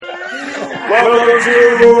Welcome to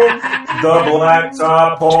the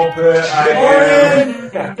Blacktop Pulpit.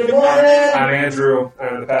 Good morning. I'm Andrew.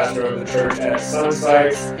 I'm the pastor of the church at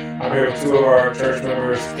Sunsight. I'm here with two of our church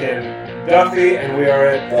members, Ken Duffy, and we are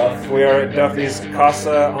at Duffy's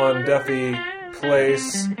Casa on Duffy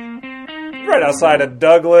Place, right outside of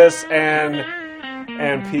Douglas and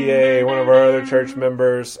PA, one of our other church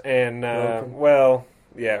members. And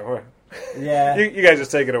Yeah. You guys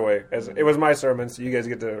just take it away. It was my sermon, so you guys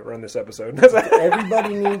get to run this episode.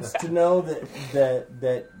 Everybody needs to know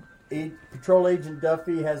that Patrol Agent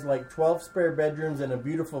Duffy has like 12 spare bedrooms and a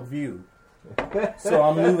beautiful view. So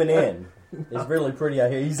I'm moving in. It's really pretty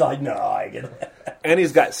out here. He's like, no, I get it. And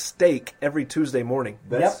he's got steak every Tuesday morning.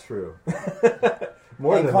 That's true.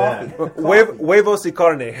 More and than coffee. that. Huevos y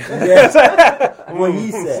carne. Yes. What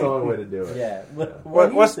he said. That's the only way to do it. Yeah.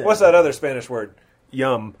 What's that other Spanish word?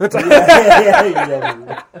 Yum.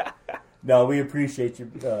 Yeah. No, we appreciate you,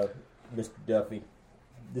 Mr. Duffy.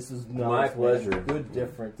 This is my pleasure. Good,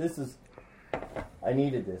 different. I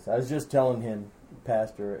needed this. I was just telling him,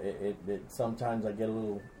 Pastor, it sometimes I get a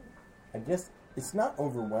little, I guess it's not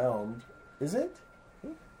overwhelmed, is it?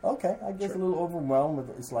 Okay, I guess a little overwhelmed with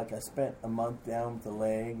it's like I spent a month down with the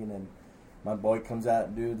leg, and then my boy comes out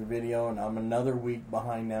and do the video, and I'm another week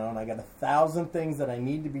behind now, and I got 1,000 things that I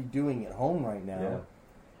need to be doing at home right now. Yeah.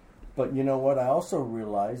 But you know what? I also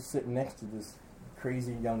realized, sitting next to this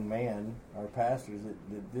crazy young man, our pastors,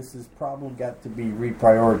 that this has probably got to be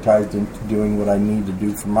reprioritized into doing what I need to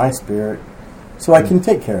do for my spirit so I can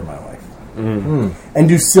take care of my wife. Mm-hmm. And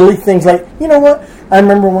do silly things like, you know what? I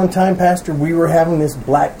remember one time, Pastor, we were having this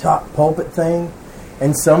blacktop pulpit thing,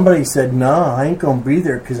 and somebody said, "Nah, I ain't gonna be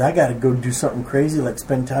there because I got to go do something crazy like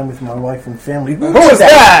spend time with my wife and family." Who was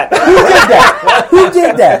that? Who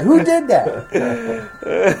did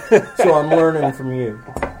that? So I'm learning from you.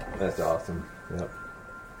 That's awesome. Yep.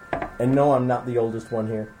 And no, I'm not the oldest one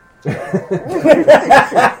here.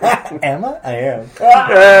 Am I? I am.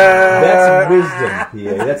 That's wisdom,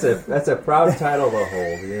 PA. That's a proud title to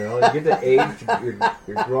hold. You know, you get to age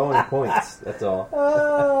your growing points. That's all.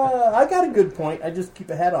 I got a good point. I just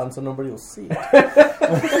keep a hat on so nobody will see it.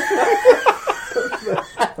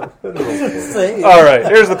 All right,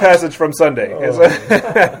 here's the passage from Sunday.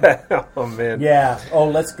 Oh man. Yeah. Oh,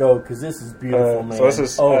 let's go because this is beautiful, man. So this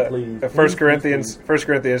is please. 1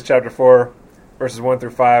 Corinthians chapter 4. Verses 1 through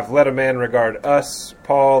 5. Let a man regard us,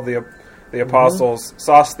 Paul, the apostles,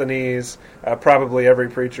 Sosthenes, probably every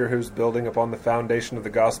preacher who's building upon the foundation of the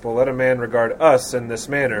gospel. Let a man regard us in this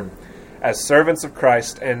manner, as servants of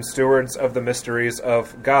Christ and stewards of the mysteries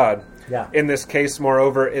of God. Yeah. In this case,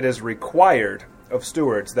 moreover, it is required of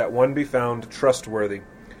stewards that one be found trustworthy.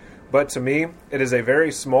 But to me, it is a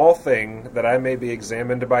very small thing that I may be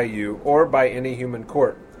examined by you or by any human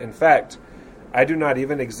court. In fact, I do not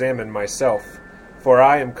even examine myself. For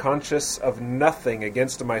I am conscious of nothing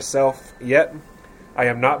against myself, yet I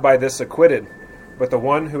am not by this acquitted. But the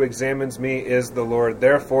one who examines me is the Lord.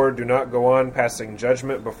 Therefore do not go on passing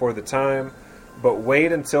judgment before the time, but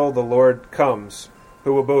wait until the Lord comes,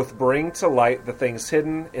 who will both bring to light the things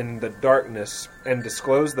hidden in the darkness and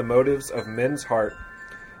disclose the motives of men's heart.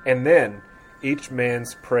 And then each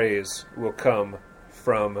man's praise will come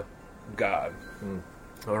from God.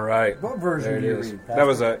 All right. What version do you read, Pastor? That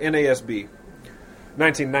was a NASB.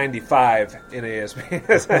 1995 NASB.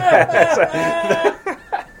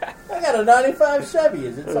 I got a 95 Chevy.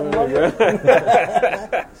 Is it something like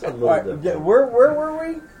that? All right, where were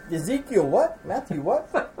we? Ezekiel what? Matthew what?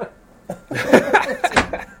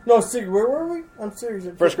 No, seriously, where were we? I'm serious.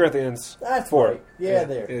 1 Corinthians That's 4. Right. Yeah,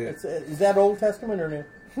 there. Yeah. Is that Old Testament or New?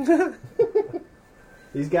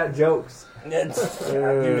 He's got jokes.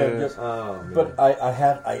 Oh, but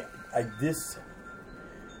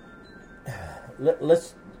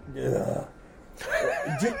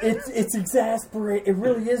it's exasperating. It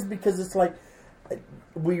really is, because it's like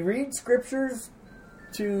we read scriptures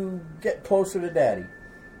to get closer to Daddy.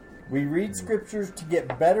 We read scriptures to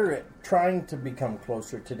get better at trying to become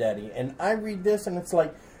closer to Daddy. And I read this and it's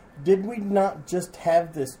like, did we not just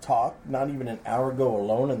have this talk not even an hour ago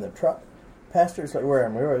alone in the truck? Pastor's like, where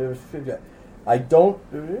am I? I don't.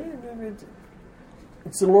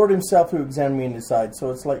 It's the Lord Himself who examined me and decides. So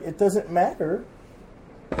it's like, it doesn't matter.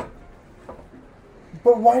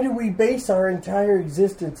 But why do we base our entire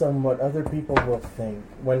existence on what other people will think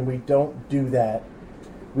when we don't do that?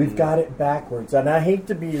 We've got it backwards. And I hate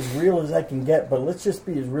to be as real as I can get, but let's just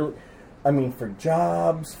be as real. I mean, for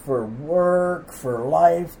jobs, for work, for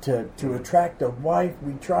life, to attract a wife,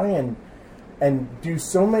 we try and do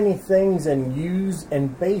so many things and use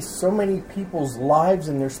and base so many people's lives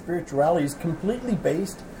and their spirituality is completely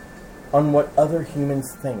based on what other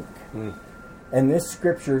humans think. And this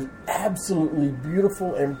scripture is absolutely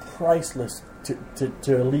beautiful and priceless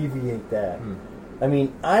to alleviate that. I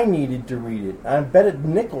mean, I needed to read it. I bet at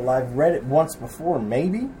nickel I've read it once before,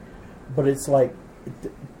 maybe, but it's like...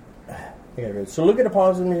 I gotta read it. So look at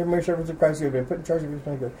Apollos and the mere servants of Christ who have been put in charge of his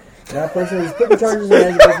good. Now, a person who's put in charge of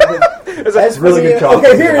his That's really good coffee.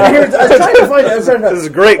 Okay, here. I was trying to find it. This is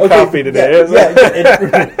great coffee today, isn't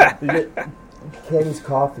it? Kenny's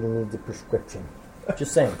coffee needs a prescription.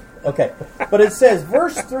 Just saying. Okay. But it says,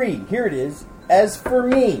 verse 3, here it is. As for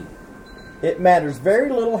me, it matters very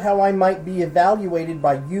little how I might be evaluated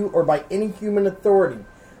by you or by any human authority.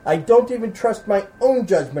 I don't even trust my own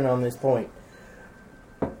judgment on this point.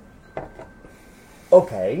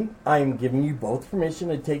 Okay, I am giving you both permission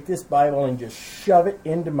to take this Bible and just shove it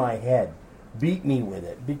into my head. Beat me with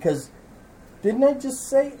it. Because, didn't I just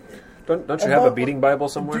say... Don't you have a beating Bible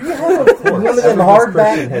somewhere? Do you have one of them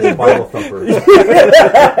hardback... has a Bible thumper.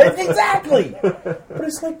 Exactly! But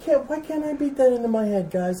it's like, why can't I beat that into my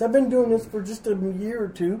head, guys? I've been doing this for just a year or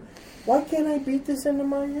two. Why can't I beat this into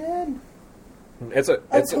my head? I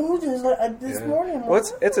told you this morning. Well,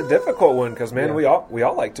 it's a difficult one because, man, we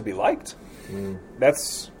all like to be liked.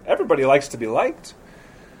 Everybody likes to be liked,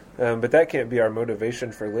 but that can't be our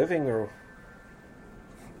motivation for living, or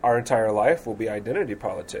our entire life will be identity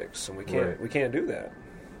politics, and we can't do that.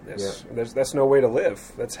 That's no way to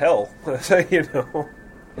live. That's hell. You know.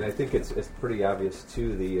 And I think it's pretty obvious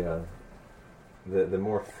too. The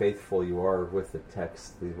more faithful you are with the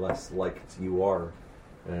text, the less liked you are,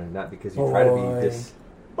 and not because you try to be this.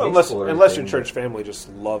 Well, unless your church family just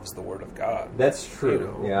loves the Word of God. That's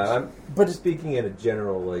true. You know? Yeah, I'm speaking in a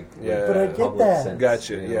general but I get that. Sense,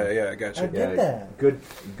 gotcha. You know? Yeah, gotcha. I get that. Good,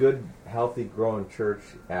 healthy, growing church.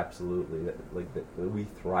 Absolutely. We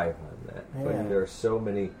thrive on that. Yeah. But there are so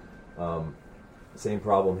many same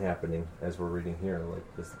problem happening as we're reading here,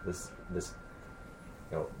 like this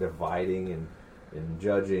dividing and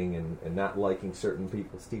judging and not liking certain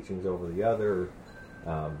people's teachings over the other.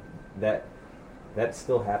 That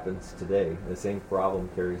still happens today. The same problem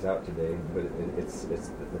carries out today, but it's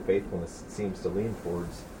the faithfulness seems to lean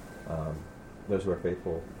towards those who are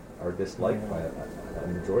faithful are disliked by a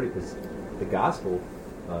majority, because the gospel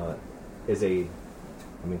from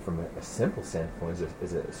a simple standpoint,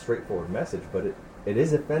 is a straightforward message, but it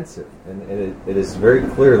is offensive, and it is very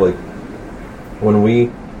clear. Like when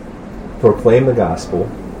we proclaim the gospel,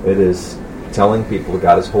 it is telling people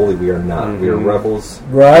God is holy, we are not. Mm-hmm. We are rebels.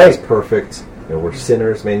 Right. God is perfect. We're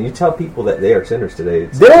sinners. Man, you tell people that they are sinners today.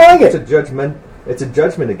 They don't like it. It's a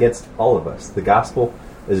judgment against all of us. The gospel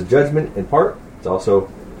is a judgment in part. It's also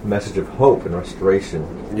a message of hope and restoration.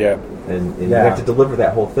 Yeah. And you have to deliver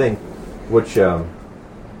that whole thing, which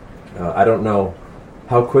I don't know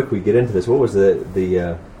how quick we get into this. What was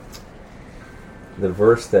the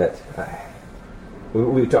verse that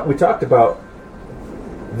we talked about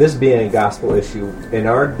this being a gospel issue in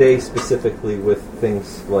our day, specifically with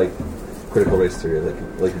things like critical race theory,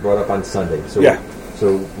 like you brought up on Sunday. So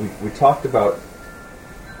we talked about.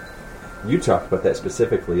 You talked about that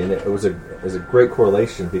specifically, and it was a great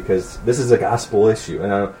correlation, because this is a gospel issue,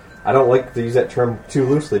 and I don't like to use that term too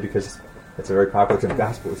loosely, because it's a very popular term.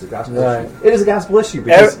 Gospel. It's a gospel issue. It is a gospel issue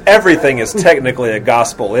because everything is technically a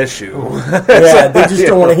gospel issue. Yeah, they just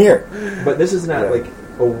don't want to hear it. But this is not like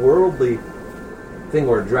a worldly thing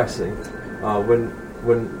we're addressing.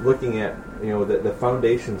 When looking at the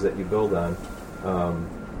foundations that you build on,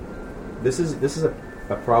 this is a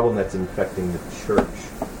problem that's infecting the church,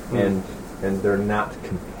 and they're not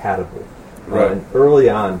compatible. Right. And early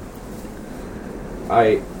on,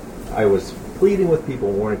 I was pleading with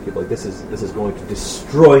people, warning people, like this is going to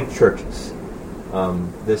destroy churches.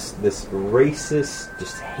 This racist,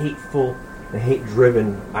 just hateful and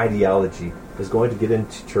hate-driven ideology is going to get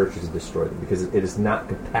into churches and destroy them, because it is not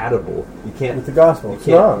compatible. You can't with the gospel. You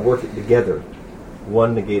can't work it together.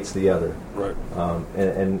 One negates the other. Right.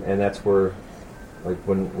 And that's where, like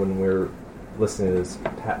when we're listening to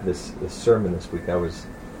this sermon this week, I was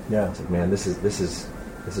like, man, this is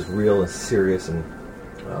real and serious, and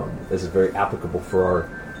this is very applicable for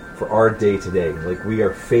our day today. Like, we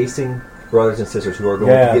are facing brothers and sisters who are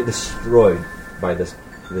going to get destroyed by this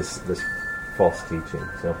false teaching.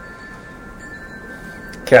 So,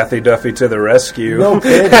 Kathy Duffy to the rescue. No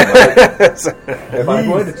kidding. If I'm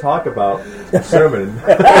going to talk about the sermon,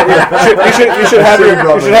 you should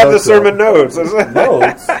have the sermon notes.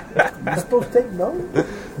 Notes? You're supposed to take notes?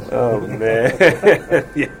 Oh man,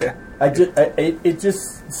 yeah. It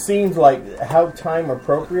just seems like how time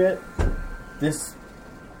appropriate this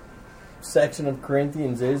section of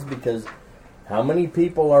Corinthians is, because How many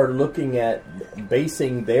people are looking at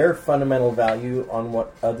basing their fundamental value on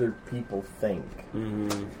what other people think?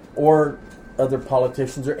 Mm-hmm. Or other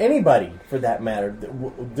politicians, or anybody for that matter.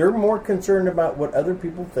 They're more concerned about what other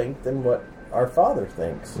people think than what our Father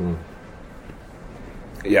thinks. Mm.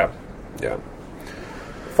 Yeah.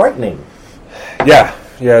 Frightening. Yeah,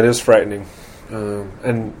 it is frightening.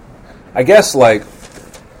 And I guess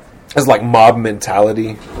it's like mob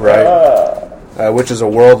mentality, right? Which is a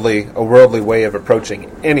worldly way of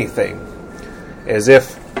approaching anything. Is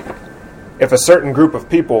if a certain group of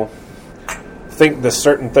people think this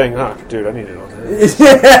certain thing, dude, I need to know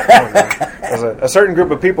that. A certain group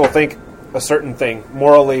of people think a certain thing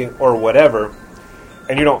morally or whatever,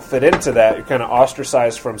 and you don't fit into that, you're kind of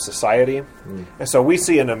ostracized from society. And so we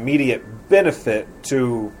see an immediate benefit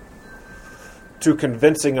to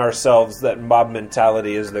convincing ourselves that mob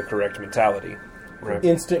mentality is the correct mentality. Right?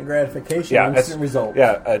 Instant gratification, instant result.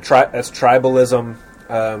 Yeah, that's tribalism.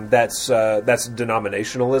 That's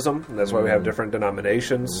denominationalism. That's why we have different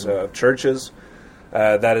denominations of churches.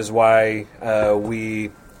 That is why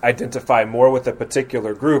we identify more with a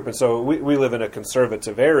particular group. And so we live in a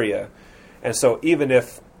conservative area. And so even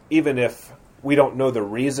if we don't know the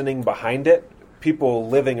reasoning behind it, people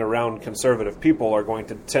living around conservative people are going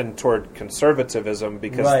to tend toward conservatism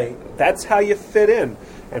because that's how you fit in.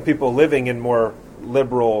 And people living in more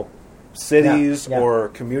liberal cities or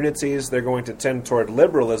communities, they're going to tend toward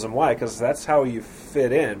liberalism. Why? Because that's how you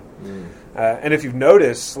fit in. And if you've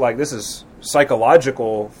noticed, this is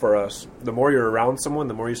psychological for us. The more you're around someone,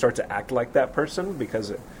 the more you start to act like that person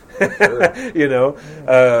because,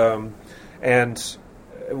 and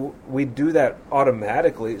we do that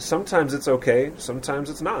automatically. Sometimes it's okay. Sometimes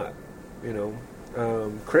it's not.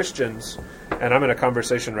 Christians, and I'm in a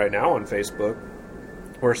conversation right now on Facebook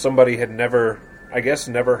where somebody had never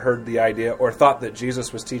heard the idea or thought that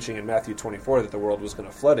Jesus was teaching in Matthew 24 that the world was going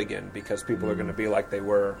to flood again because people are going to be like they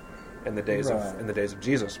were in the days of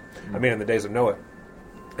Jesus. I mean, in the days of Noah.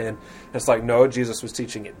 And it's no, Jesus was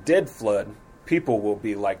teaching it did flood. People will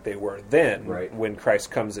be like they were then when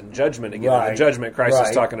Christ comes in judgment again. And the judgment Christ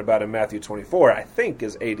is talking about in Matthew 24, I think,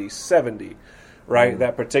 is AD 70. Right,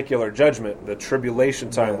 that particular judgment, the tribulation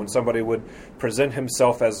time when somebody would present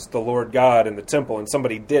himself as the Lord God in the temple, and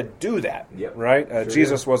somebody did do that, right?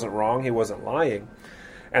 Jesus wasn't wrong; he wasn't lying.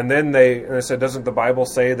 And then they said, doesn't the Bible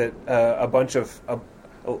say that a bunch of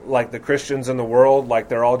the Christians in the world,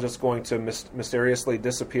 they're all just going to mysteriously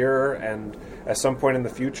disappear, and at some point in the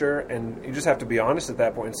future? And you just have to be honest at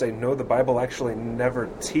that point and say, no, the Bible actually never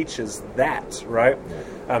teaches that, right?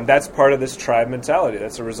 That's part of this tribe mentality.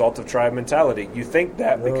 That's a result of tribe mentality. You think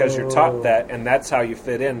that because you're taught that, and that's how you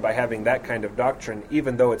fit in by having that kind of doctrine,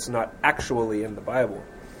 even though it's not actually in the Bible.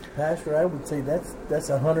 Pastor, I would say that's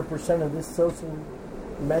 100% of this social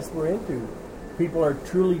mess we're into. People are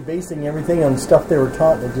truly basing everything on stuff they were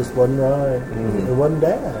taught that just wasn't right. It wasn't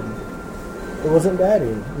dad. It wasn't daddy.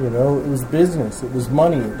 It was business. It was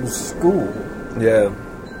money. It was school. Yeah.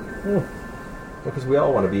 Because we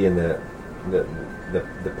all want to be in the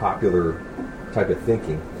popular type of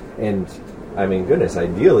thinking. And, I mean, goodness,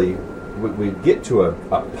 ideally, we'd get to a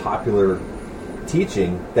popular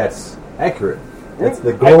teaching that's accurate. That's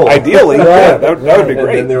the goal. Ideally, that would be great.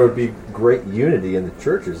 And then there would be great unity in the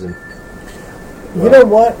churches. And you know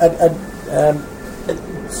what? It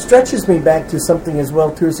stretches me back to something as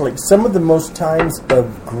well, too. It's some of the most times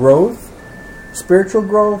of growth, spiritual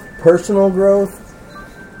growth, personal growth,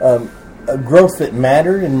 growth that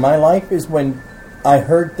mattered in my life is when I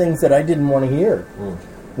heard things that I didn't want to hear.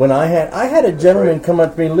 When I had a gentleman come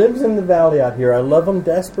up to me, lives in the valley out here. I love him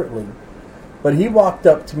desperately. But he walked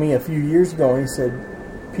up to me a few years ago and he said,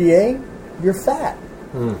 P.A., you're fat.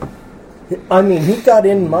 I mean, he got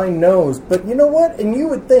in my nose. But you know what? And you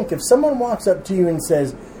would think if someone walks up to you and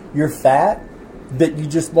says, you're fat, that you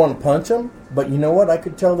just want to punch him. But you know what? I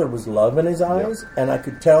could tell there was love in his eyes, and I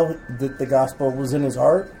could tell that the gospel was in his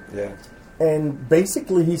heart. Yeah. And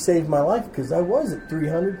basically, he saved my life because I was at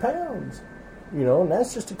 300 pounds. And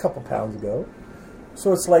that's just a couple pounds ago.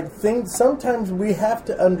 So it's sometimes we have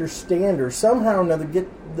to understand, or somehow or another get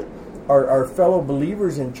our fellow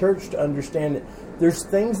believers in church to understand that there's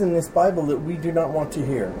things in this Bible that we do not want to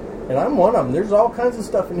hear. And I'm one of them. There's all kinds of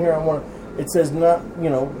stuff in here it says not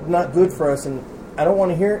good for us, and I don't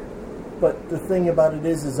want to hear it. But the thing about it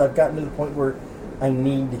is I've gotten to the point where I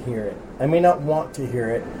need to hear it. I may not want to hear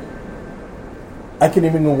it. I can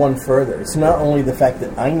even go one further. It's not only the fact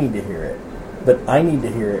that I need to hear it, but I need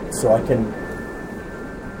to hear it so I can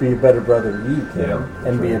be a better brother to you, Kim,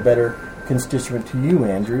 and be a better constituent to you,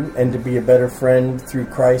 Andrew, and to be a better friend through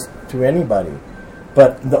Christ to anybody.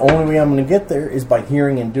 But the only way I'm going to get there is by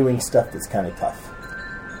hearing and doing stuff that's kind of tough.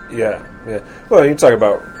 Yeah. Well, you talk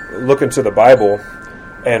about looking to the Bible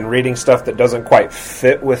and reading stuff that doesn't quite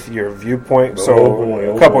fit with your viewpoint.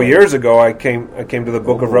 A couple years ago, I came to the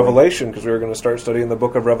Book of Revelation because we were going to start studying the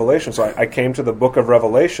Book of Revelation. So I came to the Book of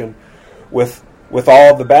Revelation with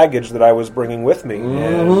all the baggage that I was bringing with me.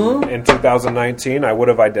 And in 2019, I would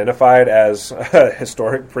have identified as a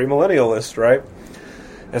historic premillennialist, right?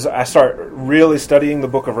 As I start really studying the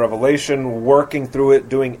Book of Revelation, working through it,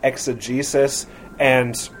 doing exegesis,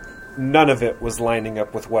 and none of it was lining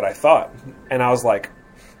up with what I thought. And I was like,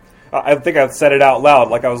 I think I said it out loud.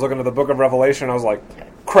 Like I was looking at the Book of Revelation, I was like,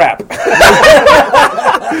 crap.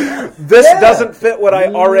 This doesn't fit what I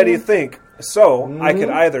already think. So I could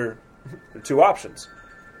either, two options,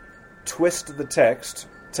 twist the text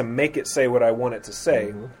to make it say what I want it to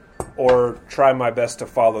say, or try my best to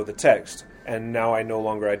follow the text. And now I no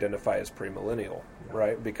longer identify as premillennial,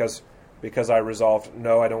 right? Because I resolved,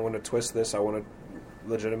 no, I don't want to twist this. I want to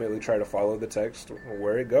legitimately try to follow the text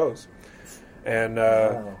where it goes. And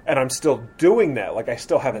and I'm still doing that. Like I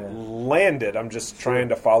still haven't landed. I'm just trying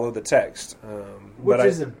to follow the text. Which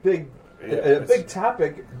is a big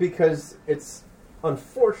topic because it's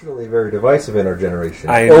unfortunately very divisive in our generation.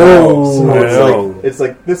 I know. So it's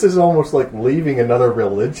like this is almost like leaving another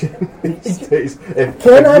religion these days. I've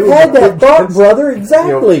had that thought, brother.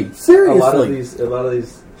 Exactly. Seriously. A lot of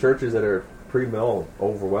these churches that are pre-mill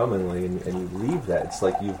overwhelmingly, and you leave that, it's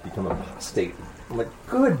like you've become an apostate. I'm like,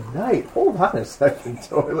 good night. Hold on a second.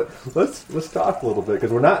 Let's talk a little bit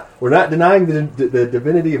because we're not denying the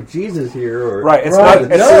divinity of Jesus here, or right.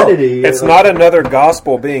 It's not another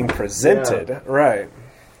gospel being presented, right?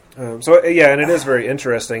 And it is very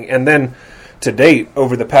interesting. And then to date,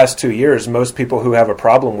 over the past 2 years, most people who have a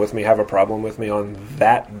problem with me on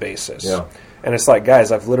that basis. Yeah. And it's like,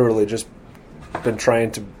 guys, I've literally just been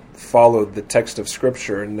trying to follow the text of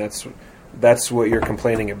Scripture, and that's what you're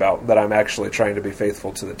complaining about, that I'm actually trying to be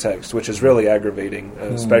faithful to the text, which is really aggravating,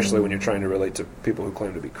 especially when you're trying to relate to people who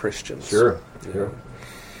claim to be Christians. Sure.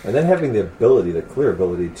 And then having the clear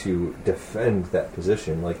ability to defend that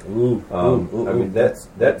position, like,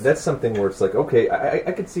 that's something where it's like, okay,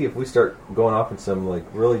 I could see if we start going off in some like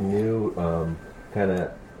really new kind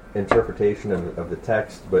of interpretation of the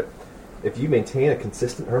text, but if you maintain a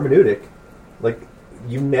consistent hermeneutic, like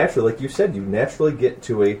you naturally, like you said, you naturally get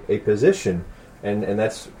to a position, and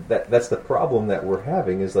that's the problem that we're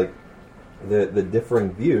having is like the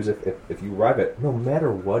differing views. If you arrive at no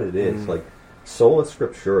matter what it is, like sola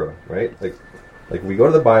scriptura, right? Like we go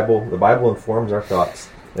to the Bible informs our thoughts,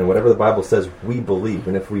 and whatever the Bible says, we believe,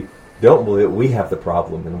 and if we don't believe it, we have the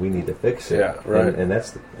problem, and we need to fix it. Yeah, right. And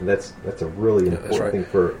that's a really important thing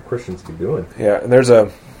for Christians to be doing. Yeah, and there's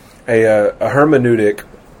a hermeneutic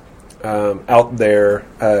out there.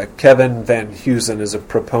 Kevin Van Heusen is a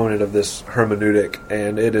proponent of this hermeneutic,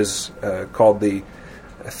 and it is called the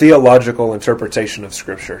Theological Interpretation of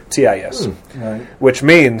Scripture, TIS, right. Which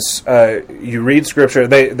means you read Scripture.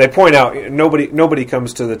 They point out nobody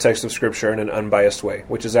comes to the text of Scripture in an unbiased way,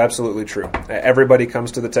 which is absolutely true. Everybody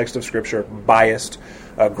comes to the text of Scripture biased,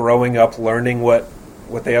 growing up learning what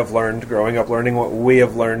they have learned, growing up learning what we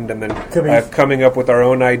have learned, and then coming up with our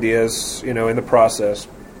own ideas, in the process.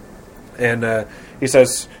 And he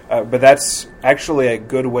says, but that's actually a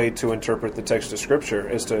good way to interpret the text of Scripture,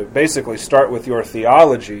 is to basically start with your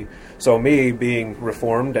theology. So me, being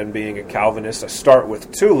Reformed and being a Calvinist, I start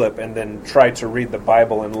with TULIP and then try to read the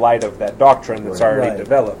Bible in light of that doctrine that's already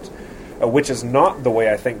developed, which is not the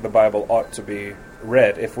way I think the Bible ought to be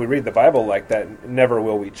read. If we read the Bible like that, never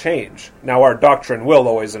will we change. Now, our doctrine will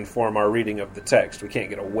always inform our reading of the text. We can't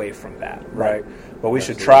get away from that, right? But we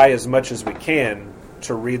should try as much as we can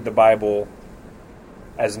to read the Bible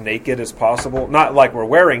as naked as possible. Not like we're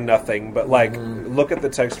wearing nothing, but like look at the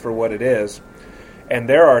text for what it is. And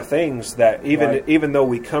there are things that even though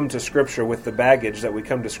we come to Scripture with the baggage that we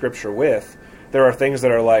come to Scripture with, there are things that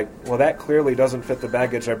are like, well, that clearly doesn't fit the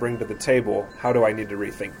baggage I bring to the table. How do I need to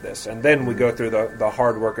rethink this? And then we go through the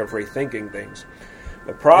hard work of rethinking things.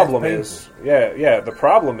 The problem is, the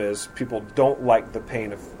problem is people don't like the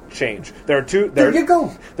pain of change. There are two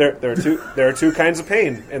kinds of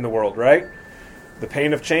pain in the world, right? The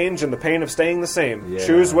pain of change and the pain of staying the same. Yeah.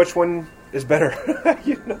 Choose which one is better.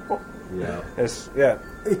 Yeah.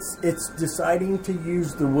 It's deciding to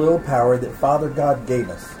use the willpower that Father God gave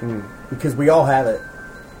us, because we all have it.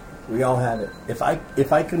 We all have it. If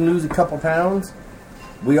I can lose a couple pounds,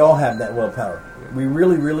 we all have that willpower. We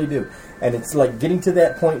really, really do. And it's like getting to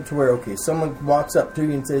that point to where, okay, someone walks up to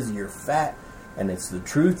you and says you're fat, and it's the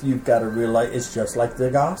truth. You've got to realize it's just like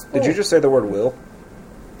the gospel. Did you just say the word will?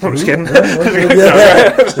 I'm just kidding.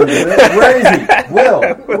 Where is he? Will.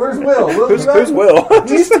 Where's Will? Who's Will?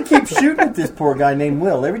 We used to keep shooting at this poor guy named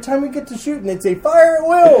Will. Every time we get to shooting, they'd say, "Fire at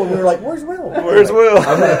Will!" And we were like, "Where's Will? Where's Will?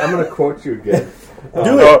 I'm gonna quote you again.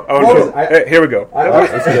 Do it. Hey, here we go.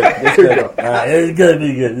 It's good. It's good.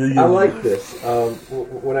 It's good. I like this.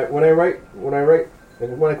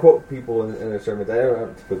 When I quote people in their sermons, I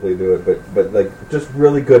don't typically do it, but like just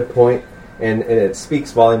really good point, and it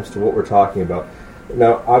speaks volumes to what we're talking about.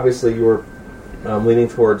 Now, obviously, you were leaning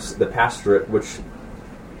towards the pastorate, which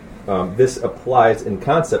this applies in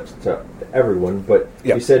concept to everyone. But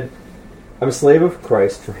Yep. you said, "I'm a slave of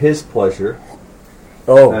Christ for His pleasure."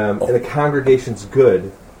 And the congregation's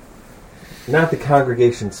good, not the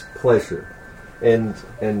congregation's pleasure, and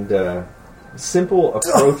simple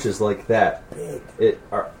approaches like that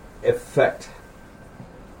affect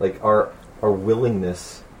like our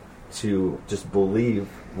willingness to just believe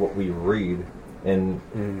what we read and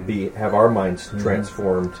have our minds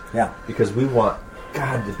transformed. Yeah, because we want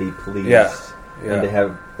God to be pleased, and to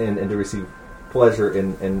have and to receive pleasure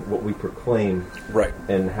in what we proclaim, Right.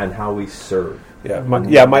 and how we serve.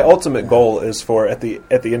 My ultimate goal is for at the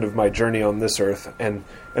end of my journey on this earth and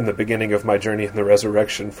the beginning of my journey in the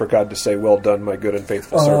resurrection, for God to say, "Well done, my good and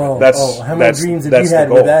faithful servant." How many dreams have you had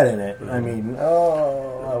with that in it? I mean,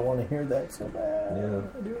 I want to hear that so bad.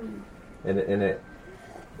 Yeah, and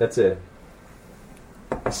that's a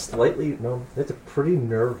slightly that's a pretty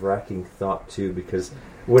nerve-wracking thought too, because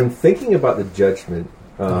when thinking about the judgment,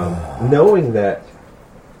 knowing that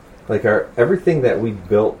like everything that we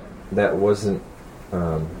built that wasn't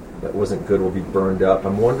good will be burned up.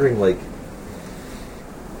 I'm wondering, like,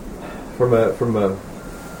 from a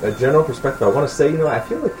general perspective, I want to say, I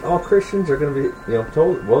feel like all Christians are going to be,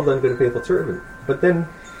 told, "Well done, good and faithful servant." But then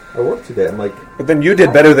I work through that. I'm like, but then you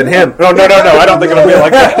did better than him. No. I don't think it'll be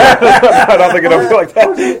like that. I don't think it'll be like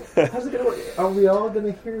that. How's it going to work? Are we all going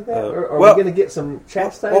to hear that, or are well, we going to get some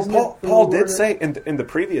chastisement? Well, Paul did say in the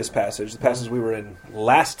previous passage, the passage we were in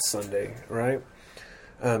last Sunday, right?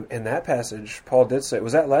 In that passage, Paul did say,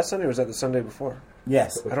 was that last Sunday or was that the Sunday before?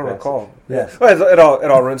 Yes. I don't recall. Yes. Well, it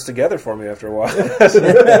all runs together for me after a while.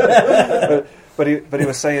 but he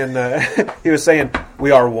was saying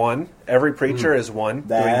we are one. Every preacher is one,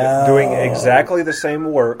 doing exactly the same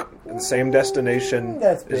work, and the same destination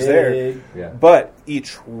is there. Yeah. But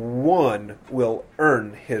each one will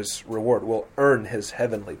earn his reward, will earn his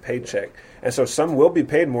heavenly paycheck. And so some will be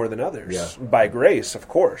paid more than others by grace, of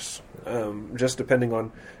course. Just depending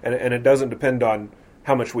on, and it doesn't depend on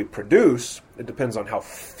how much we produce. It depends on how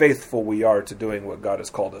faithful we are to doing what God has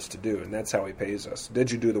called us to do, and that's how He pays us. Did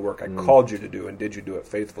you do the work I called you to do, and did you do it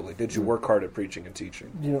faithfully? Did you work hard at preaching and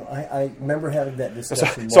teaching? I remember having that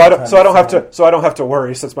discussion. So I don't have to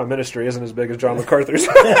worry, since my ministry isn't as big as John MacArthur's,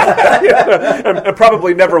 and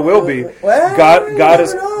probably never will be. Well,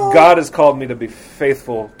 God has called me to be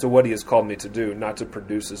faithful to what He has called me to do, not to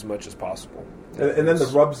produce as much as possible. And then the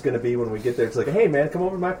rub's going to be when we get there. It's like, "Hey, man, come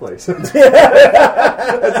over to my place." It's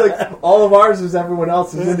like all of ours is everyone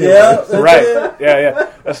else's in there. Yeah, right.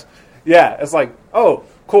 Yeah. It's like, oh,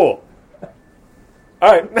 cool.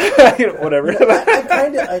 All right, whatever. I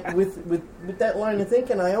kind of with that line of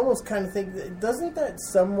thinking, I almost kind of think doesn't that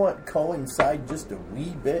somewhat coincide just a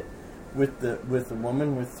wee bit with the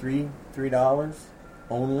woman with $3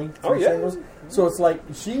 only, three singles? So it's like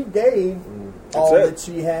she gave all that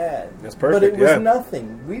she had. That's perfect. But it was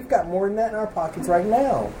nothing. We've got more than that in our pockets right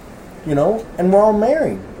now, and we're all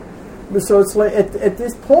married. So it's like at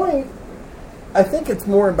this point, I think it's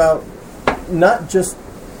more about not just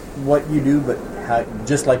what you do, but how,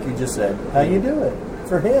 just like you just said, how you do it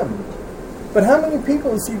for Him. But how many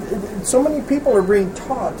people so many people are being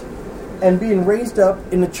taught and being raised up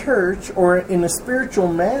in the church or in a spiritual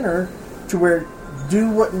manner to where do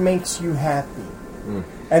what makes you happy.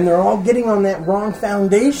 And they're all getting on that wrong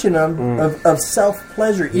foundation of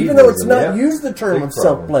self-pleasure, even though it's not used the term of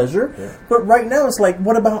self-pleasure. Yeah. But right now it's like,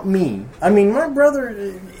 what about me? I mean, my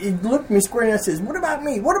brother, he looked me square and says, "What about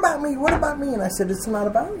me? What about me? What about me?" And I said, "It's not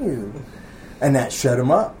about you." And that shut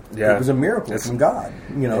him up. Yeah. It was a miracle from God,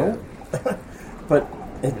 Yeah. But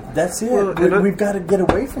that's it. Well, we've got to get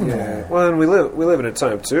away from that. Well, and we live in a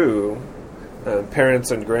time too.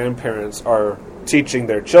 Parents and grandparents are teaching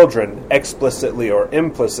their children explicitly or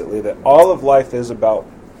implicitly that all of life is about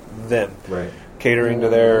them. Right. Catering to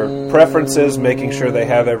their preferences, making sure they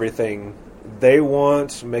have everything they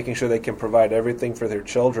want, making sure they can provide everything for their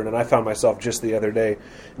children. And I found myself just the other day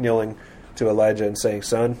kneeling to Elijah and saying,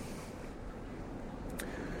 "Son,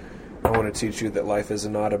 I want to teach you that life is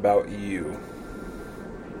not about you."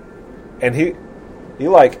 And he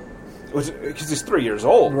because he's 3 years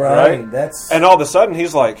old, Right, right? that's- and all of a sudden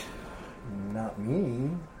he's like, Not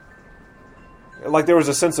me. like there was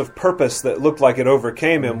a sense of purpose that looked like it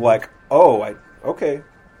overcame him. Like, oh, okay,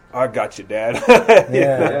 I got you, Dad. You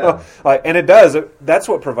Yeah. know? Like, and it does. That's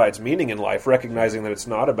what provides meaning in life. Recognizing that it's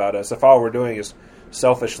not about us. If all we're doing is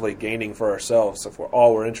selfishly gaining for ourselves, if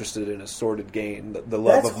all we're interested in is sordid gain, the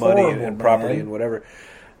love That's of money horrible, and property man. and whatever,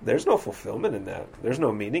 there's no fulfillment in that. There's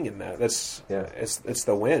no meaning in that. It's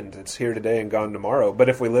the wind. It's here today and gone tomorrow. But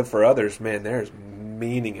if we live for others, man, there's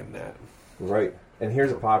meaning in that. Right. And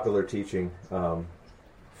here's a popular teaching for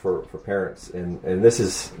parents, and this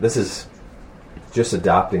is just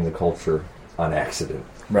adopting the culture on accident,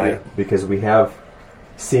 Right. Yeah. Because we have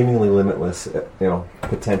seemingly limitless,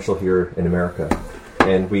 potential here in America,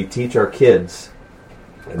 and we teach our kids.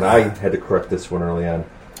 And I had to correct this one early on.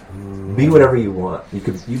 Be whatever you want. You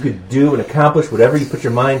could do and accomplish whatever you put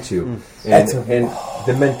your mind to, and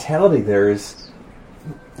the mentality there is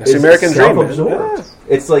It's the American dream, man. self-absorbed. Yeah.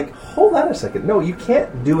 It's like, hold on a second. No, you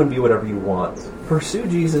can't do and be whatever you want. Pursue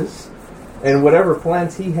Jesus and whatever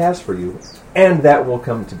plans He has for you, and that will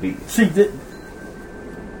come to be. See,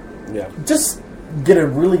 Yeah. just get a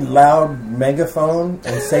really loud megaphone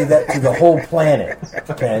and say that to the whole planet,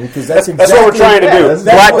 Ken, because that's exactly That's what we're trying to do. that's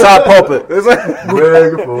Blacktop pulpit.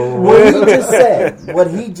 what he just said.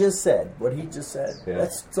 What he just said. Yeah.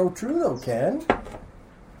 That's so true, though, Ken.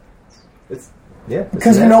 It's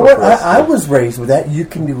Because you know what? natural for us. I was raised with that. You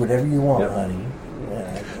can do whatever you want, Yep. honey.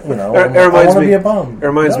 You know, It I reminds want to me. be a bum. It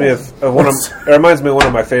reminds me of one of. It reminds me of one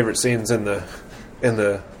of my favorite scenes in the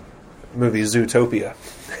movie Zootopia.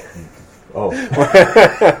 Oh, Is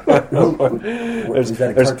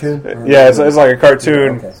that a cartoon? Or- Yeah, it's like a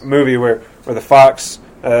cartoon Okay. movie where the fox,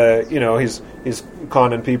 he's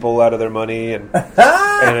conning people out of their money, and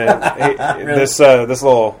this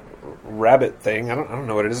little rabbit thing. I don't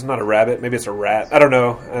know what it is. It's not a rabbit. Maybe it's a rat. I don't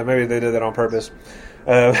know. Maybe they did that on purpose.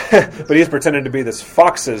 But he's pretending to be this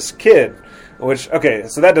fox's kid, which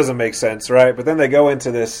so that doesn't make sense, right? But then they go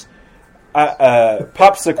into this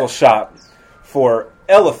popsicle shop for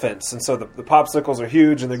elephants, and so the popsicles are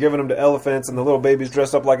huge, and they're giving them to elephants, and the little baby's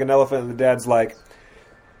dressed up like an elephant, and the dad's like,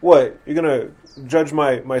 "What? You're gonna judge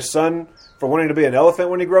my son for wanting to be an elephant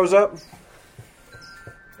when he grows up?"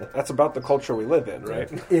 That's about the culture we live in, right?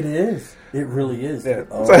 It is. It really is. Yeah.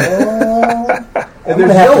 Oh. and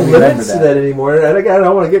there's no limits to that anymore. And I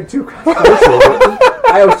don't want to get too controversial. But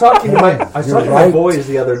I was talking to my boys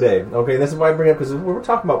the other day. Okay, this is why I bring it up, because we're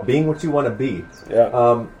talking about being what you want to be.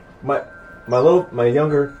 Yeah. My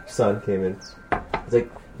younger son came in. He's like,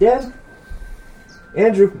 "Dad,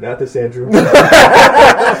 Andrew, not this Andrew.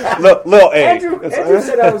 Little A. Andrew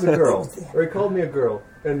said I was a girl, or he called me a girl,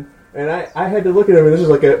 and I had to look at him, and this was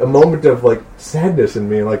like a moment of like sadness in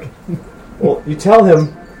me. Like, well, you tell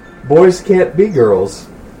him boys can't be girls,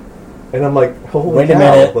 and I'm like, holy Wait a cow!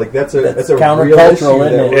 minute. Like that's a real countercultural, issue.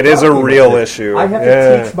 isn't it? It is a real issue. I have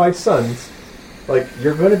to teach my sons, like,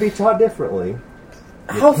 you're going to be taught differently.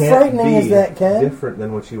 You How can't frightening be is that, Ken? different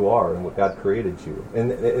than what you are and what God created you.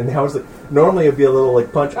 And I was like, normally it'd be a little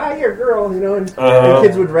like punch, you're a girl, and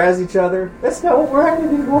kids would razz each other. That's not what we're at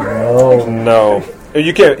anymore. Oh. No,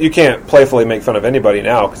 you can't playfully make fun of anybody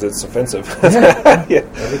now because it's offensive. Yeah.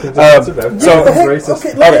 Everything's offensive. So- Everything's racist.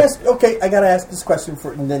 Okay, let me ask. Okay, I gotta ask this question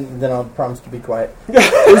and then I'll promise to be quiet. Is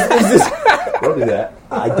this? Don't do that.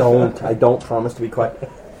 I don't promise to be quiet.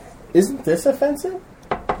 Isn't this offensive?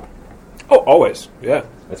 Oh, always, yeah.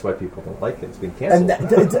 That's why people don't like it. It's been And,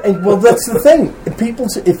 canceled. well, that's the thing. People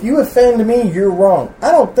say, if you offend me, you're wrong.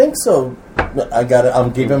 I don't think so.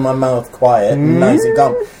 I'm keeping my mouth quiet and nice and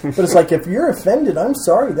calm. But it's like, if you're offended, I'm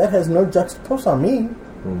sorry. That has no juxtapose on me.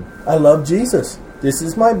 I love Jesus. This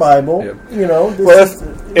is my Bible. Yeah. This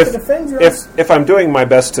if it offends you, if I'm doing my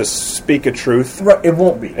best to speak a truth right, it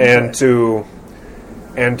won't be. and to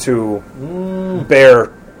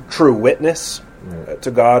bear true witness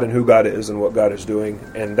to God and who God is and what God is doing,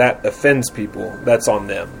 and that offends people, that's on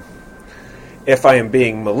them. If I am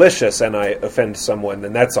being malicious and I offend someone,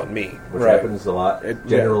 then that's on me. Which happens a lot,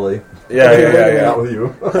 generally. Yeah. Not with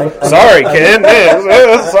you. Sorry, Ken.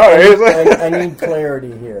 Sorry. I need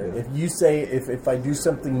clarity here. If you say if I do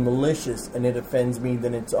something malicious and it offends me,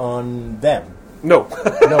 then it's on them. No.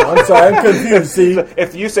 No, I'm sorry, I'm confused. See,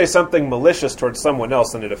 If you say something malicious towards someone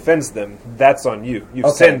else and it offends them, that's on you. You've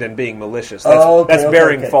Okay. sinned in being malicious. That's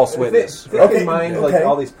bearing false witness. Think in mind like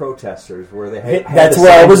all these protesters where they had That's the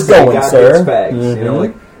where I sign was that said, going, "God sir." hates fags," You know,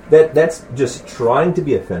 like that's just trying to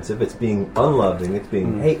be offensive. It's being unloving. It's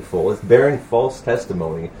being hateful. It's bearing false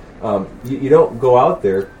testimony. You don't go out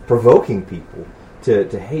there provoking people to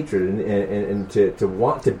hatred and to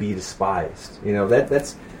want to be despised. You know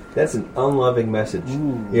that's that's an unloving message.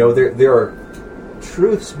 You know, there are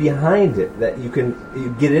truths behind it that you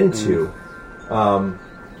get into.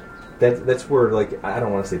 That's where, like, I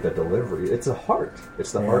don't want to say the delivery. It's a heart.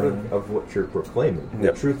 It's the heart of what you're proclaiming,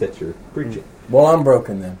 the truth that you're preaching. Well, I'm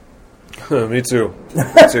broken then. Me too.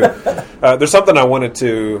 There's something I wanted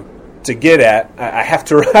to get at. I have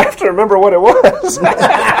to remember what it was.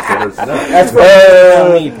 That's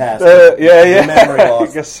what me, Pastor. Yeah. Memory loss.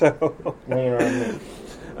 I guess so.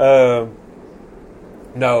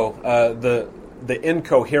 The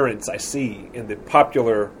incoherence I see in the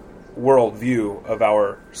popular worldview of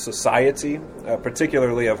our society,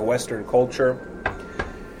 particularly of Western culture,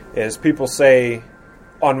 is people say,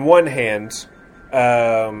 on one hand,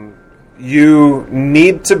 you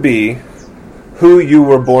need to be who you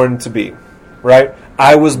were born to be, right?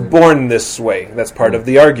 I was born this way. That's part of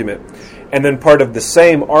the argument. And then part of the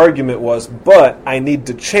same argument was, but I need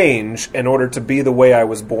to change in order to be the way I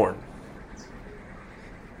was born.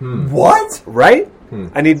 What? Right?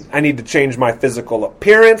 I need to change my physical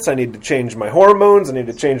appearance. I need to change my hormones. I need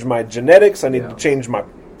to change my genetics. I need to change my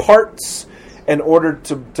parts in order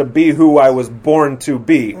to be who I was born to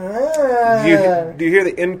be. Do you hear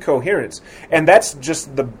the incoherence? And that's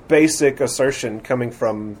just the basic assertion coming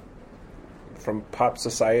from pop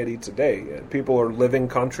society today. People are living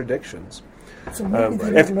contradictions. So maybe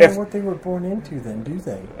they don't know what they were born into then, do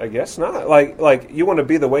they? I guess not. Like you want to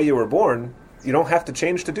be the way you were born, you don't have to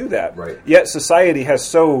change to do that. Right. Yet society has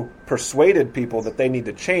so persuaded people that they need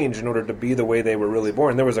to change in order to be the way they were really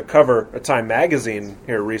born. There was a cover of Time magazine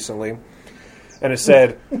here recently, and it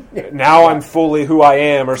said, now I'm fully who I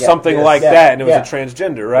am, or something like that, and it was a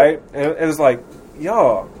transgender, right? And it was like,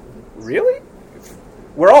 y'all, really?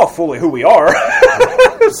 We're all fully who we are.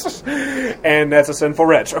 And that's a sinful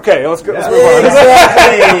wretch. Okay, let's move on.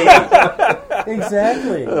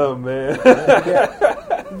 Exactly. Oh, man.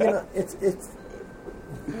 You know, it's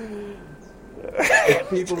if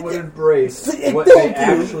people would embrace what they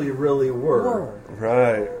actually really were.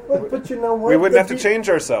 Right. But you know what? We wouldn't have to change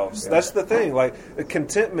ourselves. That's the thing. Like,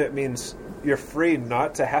 contentment means you're free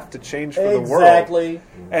not to have to change for the world. Exactly.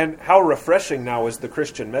 And how refreshing now is the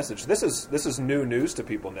Christian message. This is new news to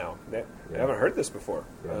people now. They haven't heard this before.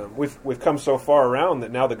 Yeah. We've come so far around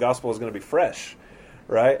that now the gospel is going to be fresh.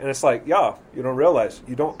 Right? And it's like, you don't realize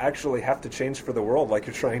you don't actually have to change for the world like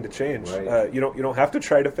you're trying to change. Right. You don't have to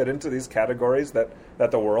try to fit into these categories that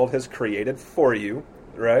the world has created for you.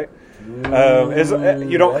 Right? You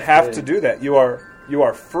don't have to do that. You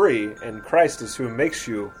are free, and Christ is who makes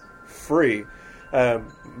you free. The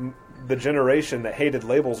generation that hated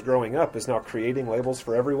labels growing up is now creating labels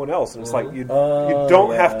for everyone else, and it's like you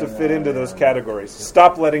don't have to fit into those categories.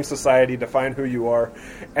 Stop letting society define who you are,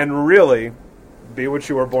 and really be what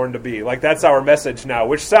you were born to be. Like, that's our message now,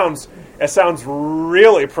 which sounds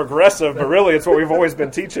really progressive, but really it's what we've always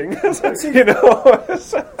been teaching. You know,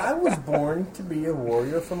 I was born to be a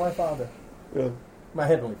warrior for my father, my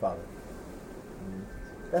heavenly Father.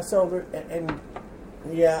 That's all. And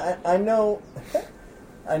I know.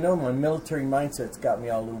 I know my military mindset's got me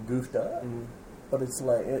all a little goofed up, but it's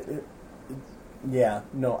like, I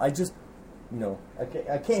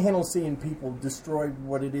can't handle seeing people destroy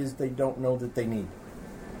what it is they don't know that they need.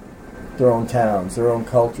 Their own towns, their own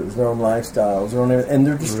cultures, their own lifestyles, and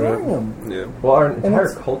they're destroying them. Yeah. Well, our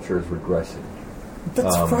entire culture is regressing.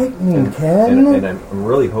 That's frightening, Ken. And I'm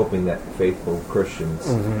really hoping that faithful Christians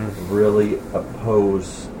really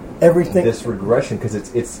oppose everything, this regression, because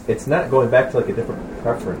it's not going back to like a different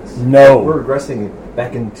preference. No, we're regressing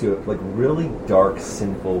back into like really dark,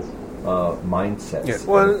 sinful mindsets. Yeah.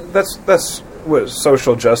 Well, that's what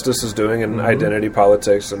social justice is doing, and identity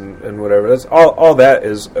politics and whatever. That's all that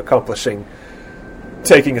is accomplishing.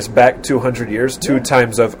 Taking us back 200 years, 2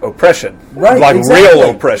 times of oppression, right? Like exactly. real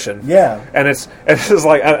oppression, yeah. And it's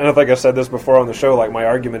like, I don't think I've said this before on the show. Like, my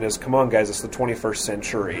argument is, come on, guys, it's the 21st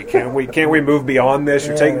century. Can't we move beyond this?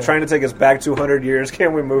 You're trying to take us back 200 years.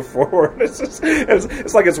 Can't we move forward?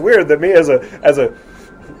 It's like, it's weird that me as a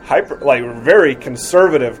very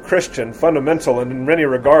conservative Christian, fundamental, and in many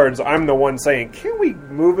regards, I'm the one saying, can we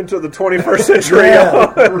move into the 21st century?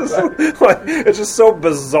 It's just so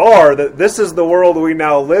bizarre that this is the world we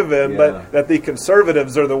now live in, but that the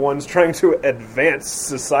conservatives are the ones trying to advance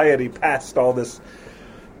society past all this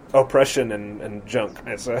oppression and junk.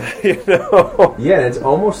 It's, Yeah, and it's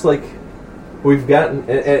almost like we've gotten...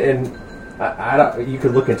 and I don't, you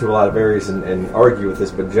could look into a lot of areas and argue with this,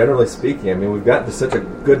 but generally speaking, I mean, we've gotten to such a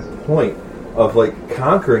good point of like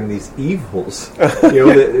conquering these evils.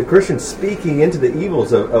 The Christians speaking into the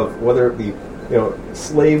evils of whether it be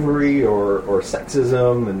slavery or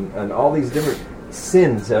sexism and all these different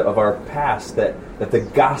sins of our past that the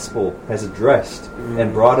gospel has addressed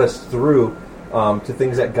and brought us through to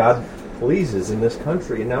things that God pleases in this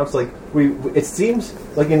country. And now it's like it seems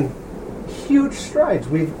like in huge strides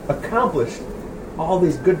we've accomplished all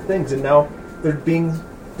these good things, and now they're being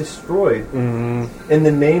destroyed in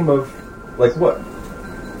the name of like what?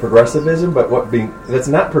 Progressivism, but that's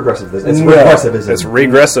not progressivism. It's regressivism. It's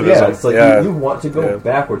regressivism. Yeah, it's like you want to go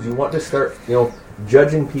backwards. You want to start,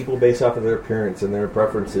 judging people based off of their appearance and their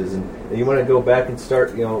preferences, and you want to go back and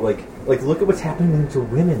start, like look at what's happening to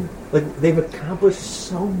women. Like they've accomplished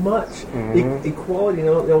so much equality.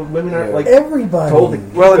 Women aren't like everybody told to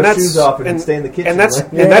keep their shoes off and stay in the kitchen. And that's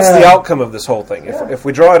right? and that's the outcome of this whole thing. If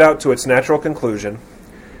we draw it out to its natural conclusion.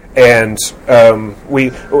 And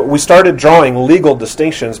we started drawing legal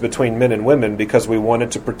distinctions between men and women because we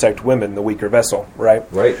wanted to protect women, the weaker vessel, right?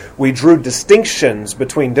 Right. We drew distinctions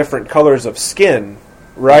between different colors of skin,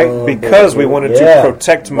 right? Because we wanted to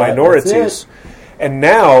protect minorities. And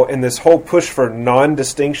now, in this whole push for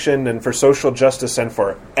non-distinction and for social justice and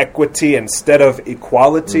for equity instead of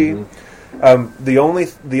equality, the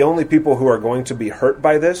only people who are going to be hurt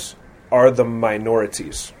by this are the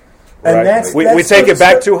minorities. And right. We take it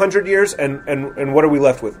back 200 years, and what are we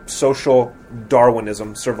left with? Social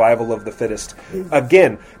Darwinism, survival of the fittest.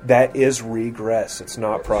 Again, that is regress. It's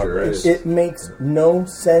not progress. It makes no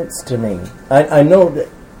sense to me. I know that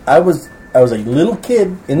I was a little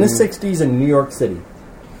kid in the 60s in New York City.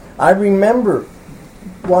 I remember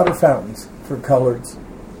water fountains for coloreds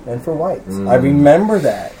and for whites. I remember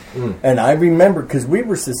that. And I remember, because we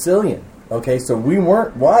were Sicilian. Okay, so we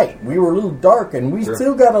weren't white. We were a little dark, and we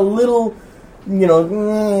still got a little,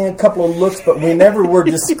 a couple of looks, but we never were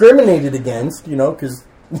discriminated against, because...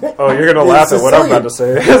 Oh, you're going to laugh at what I'm about to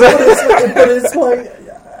say. but it's like,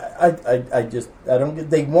 I don't get...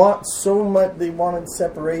 They want so much... They wanted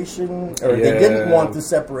separation, or they didn't want the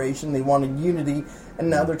separation. They wanted unity, and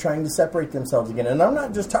now they're trying to separate themselves again. And I'm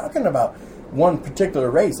not just talking about one particular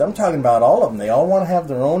race. I'm talking about all of them. They all want to have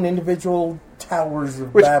their own individual... towers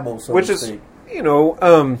of Babel, so to speak. Which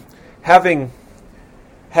is,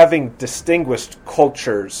 having distinguished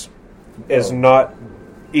cultures is not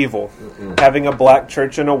evil. Having a black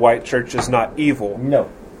church and a white church is not evil. No.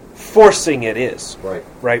 Forcing it is.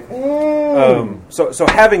 Right. So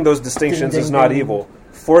having those distinctions is not evil.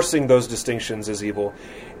 Forcing those distinctions is evil.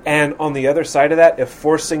 And on the other side of that, if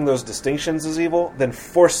forcing those distinctions is evil, then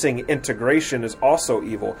forcing integration is also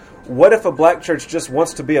evil. What if a black church just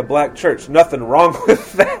wants to be a black church? Nothing wrong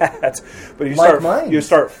with that. But you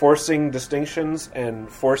start forcing distinctions and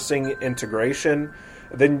forcing integration,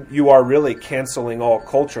 then you are really canceling all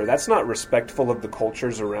culture. That's not respectful of the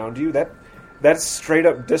cultures around you. That's straight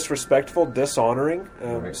up disrespectful, dishonoring,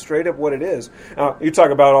 straight up what it is. Now, you talk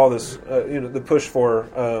about all this, the push for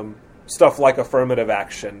stuff like affirmative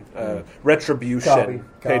action, retribution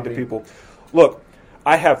paid to people. Look,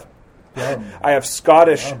 I have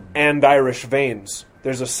Scottish and Irish veins.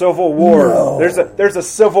 There's a civil war. No. There's a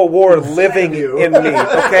civil war living in me.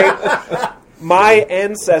 Okay, my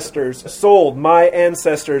ancestors sold my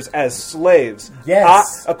ancestors as slaves.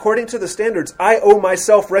 Yes. According to the standards, I owe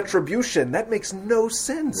myself retribution. That makes no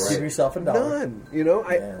sense. Give yourself $1. None.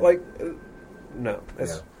 No.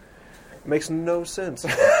 It makes no sense.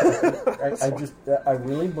 I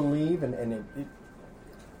really believe, and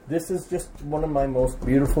this is just one of my most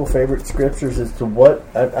beautiful favorite scriptures as to what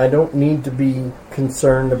I don't need to be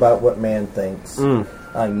concerned about what man thinks.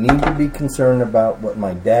 I need to be concerned about what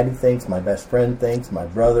my daddy thinks, my best friend thinks, my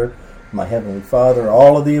brother, my heavenly Father,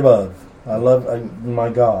 all of the above. I love my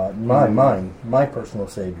God, my personal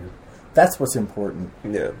Savior. That's what's important.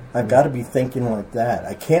 Yeah, I've got to be thinking like that.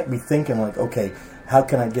 I can't be thinking like, okay, how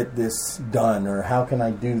can I get this done, or how can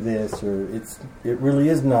I do this, or it really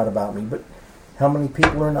is not about me. But how many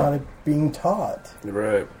people are not being taught?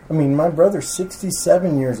 Right. I mean, my brother's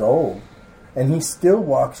 67 years old, and he still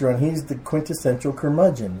walks around. He's the quintessential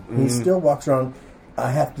curmudgeon. He still walks around,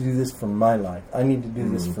 I have to do this for my life. I need to do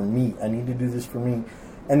this for me. I need to do this for me.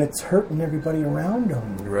 And it's hurting everybody around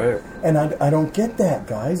him. Right. And I don't get that,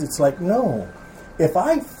 guys. It's like, no. If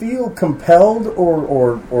I feel compelled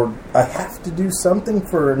or I have to do something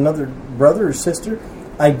for another brother or sister,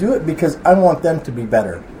 I do it because I want them to be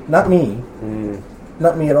better. Not me.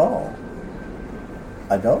 Not me at all.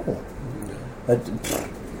 I don't.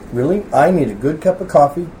 Really? I need a good cup of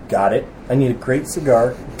coffee. Got it. I need a great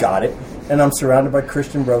cigar. Got it. And I'm surrounded by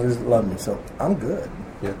Christian brothers that love me. So I'm good.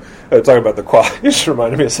 Yeah. Talking about the you just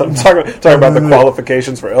reminded me of something. Talking about the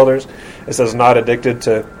qualifications for elders. It says not addicted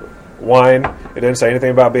to wine. It didn't say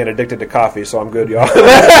anything about being addicted to coffee, so I'm good, y'all.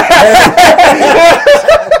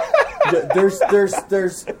 there's.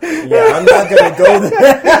 Yeah, I'm not going to go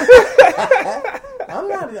there. I'm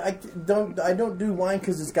not. I don't do wine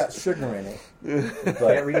because it's got sugar in it. But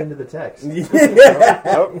can't read into the text.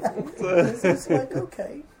 It's like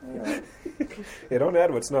okay. You don't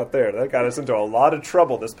add what's not there. That got us into a lot of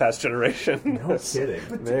trouble this past generation. No kidding,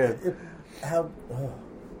 man.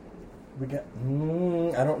 We got.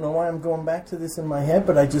 I don't know why I'm going back to this in my head,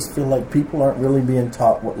 but I just feel like people aren't really being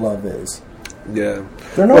taught what love is. Yeah,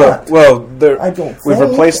 they're not. Well, I don't. We've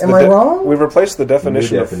think. replaced. Am I wrong? We've replaced the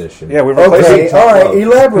definition. New definition. Yeah, we've replaced. Okay, all right.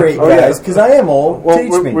 Elaborate, guys, because I am old. Well,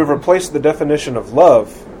 Teach me. We've replaced the definition of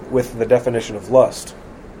love with the definition of lust,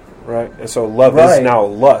 right? And so love is now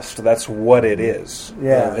lust. That's what it is.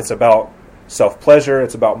 Yeah, it's about self-pleasure.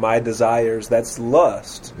 It's about my desires. That's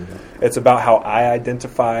lust. Mm-hmm. It's about how I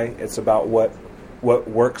identify. It's about what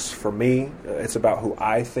works for me. It's about who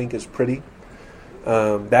I think is pretty.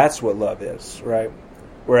 That's what love is, right?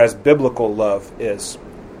 Whereas biblical love is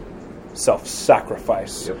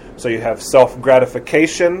self-sacrifice. Yep. So you have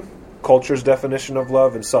self-gratification, culture's definition of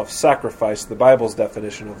love, and self-sacrifice, the Bible's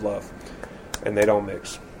definition of love. And they don't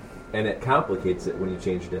mix. And it complicates it when you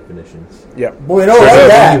change definitions. Yeah. Boy, don't like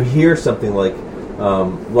that. When you hear something like,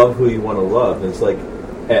 love who you want to love, and it's like,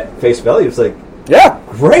 at face value, it's like, yeah,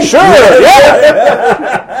 great. Sure,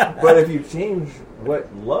 yeah. But if you change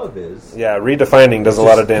what love is... Yeah, redefining does a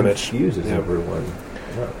lot of damage. Confuses everyone.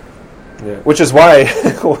 Yeah. Which is why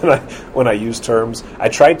when I use terms, I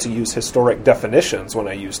try to use historic definitions when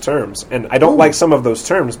I use terms. And I don't like some of those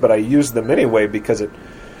terms, but I use them anyway because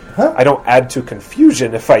I don't add to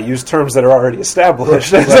confusion if I use terms that are already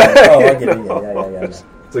established. Right. Oh, I get it. Yeah. It's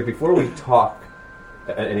like before we talk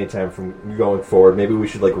at any time from going forward, maybe we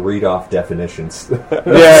should read off definitions.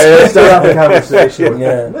 Yeah. Start off the conversation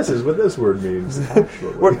with, this is what this word means.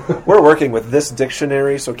 We're working with this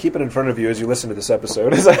dictionary, so keep it in front of you as you listen to this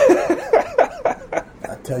episode.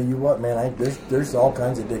 I tell you what, man, there's all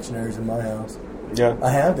kinds of dictionaries in my house. Yeah. I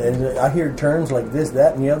have to. And I hear terms like this,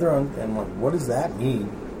 that, and the other, and I'm like, what does that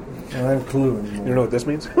mean? I don't have a clue anymore. You don't know what this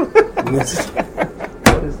means?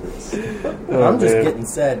 What is this? I'm just getting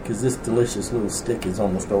sad because this delicious little stick is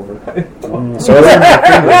almost over. So is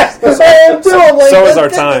our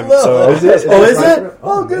time. So is it?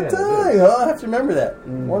 Oh, good time. I'll have to remember that.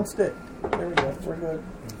 One stick. There we go. We're good.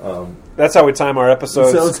 That's how we time our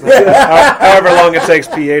episodes. However long it takes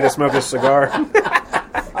PA to smoke a cigar.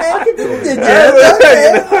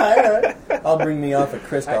 I'll bring me off a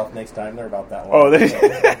Christoph next time. They're about that long.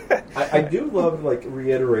 I do love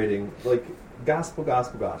reiterating gospel.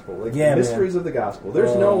 Mysteries of the gospel.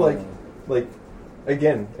 There's no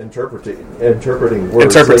again interpreting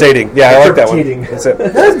words. Interpretating. Yeah, I like that one.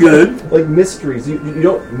 That's good. Like mysteries. You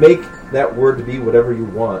don't make that word to be whatever you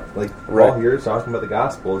want. We're all here talking about the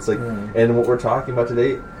gospel. It's and what we're talking about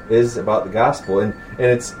today is about the gospel, and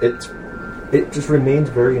it just remains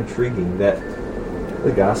very intriguing that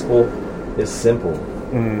the gospel is simple,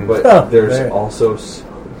 but there's also so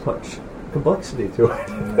much complexity to it,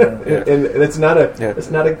 and it's not a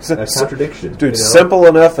contradiction. Dude, simple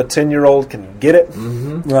enough a 10-year-old can get it.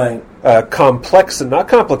 Mm-hmm. Right. Complex and not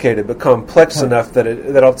complicated, but complex enough that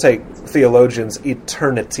it'll take theologians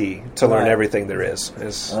eternity to learn everything there is.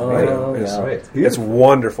 It's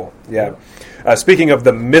wonderful. Yeah. Speaking of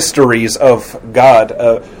the mysteries of God.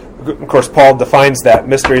 Of course, Paul defines that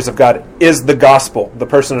mysteries of God is the gospel, the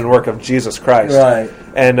person and work of Jesus Christ. Right.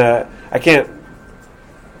 And I can't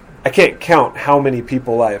count how many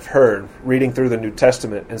people I have heard reading through the New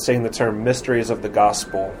Testament and saying the term mysteries of the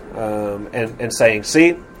gospel and saying,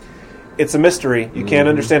 see, it's a mystery. You can't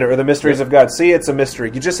understand it. Or the mysteries of God. See, it's a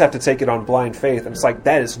mystery. You just have to take it on blind faith. And it's like,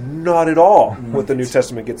 that is not at all what the New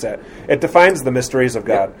Testament gets at. It defines the mysteries of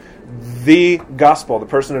God. The gospel, the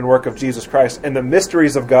person and work of Jesus Christ. And the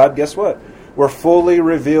mysteries of God, guess what? Were fully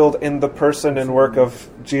revealed in the person and work of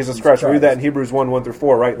Jesus Christ. We read that in Hebrews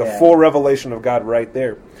 1:1-4, right? The full revelation of God right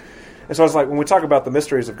there. And so it's like, when we talk about the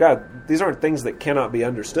mysteries of God, these aren't things that cannot be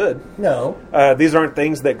understood. No. These aren't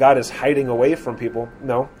things that God is hiding away from people.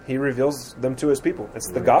 No, He reveals them to His people. It's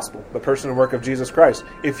the gospel, the person and work of Jesus Christ.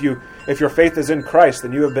 If your faith is in Christ,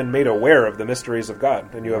 then you have been made aware of the mysteries of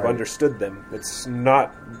God, and you have understood them. It's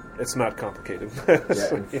not complicated.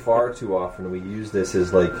 And far too often we use this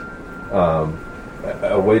as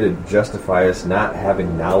a way to justify us not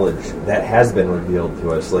having knowledge that has been revealed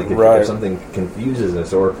to us. If something confuses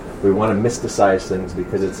us, or we want to mysticize things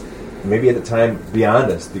because it's maybe at the time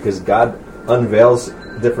beyond us, because God unveils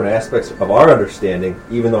different aspects of our understanding,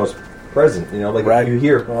 even though it's present. You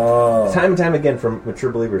hear time and time again from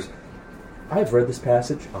mature believers, I've read this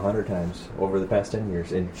passage 100 times over the past 10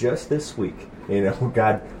 years, and just this week,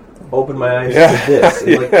 God opened my eyes Yeah. to this.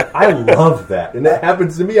 And, like, I love that, and that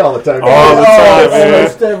happens to me all the time. All the time, man.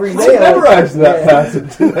 Almost every day. I memorized that Yeah.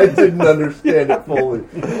 passage, and I didn't understand it fully.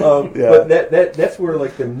 Yeah. But that's where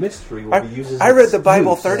like the mystery will be used. As I read the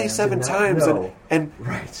Bible excuse. 37 Did not times, know. and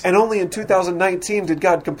Right. and only in 2019 did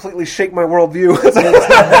God completely shake my worldview.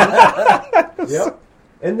 Yep.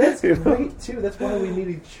 And that's You know? great too. That's why we need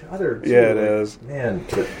each other. Too. Yeah, it Like, is. Man,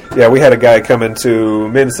 Yeah, we had a guy come into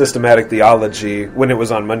Men's Systematic Theology when it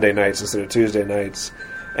was on Monday nights instead of Tuesday nights,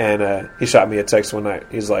 and he shot me a text one night.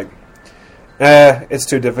 He's like, it's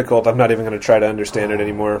too difficult. I'm not even going to try to understand it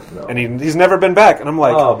anymore. No. And he's never been back. And I'm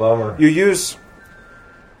like, oh bummer. you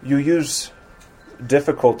use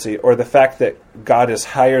difficulty or the fact that God is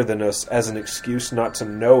higher than us as an excuse not to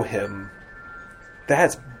know Him.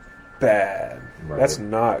 That's bad. Right. That's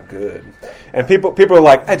not good. And people are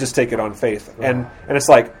like, I just take it on faith. And it's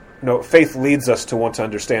like, no, faith leads us to want to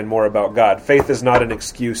understand more about God. Faith is not an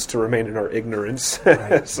excuse to remain in our ignorance.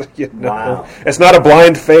 So, Wow. It's not a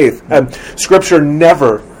blind faith. Scripture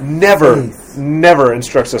never Faith.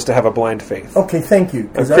 instructs us to have a blind faith. Okay, thank you.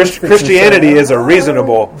 'cause I was fixing to Christianity say- is a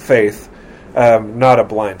reasonable faith, not a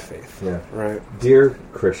blind faith. Yeah. Right? Dear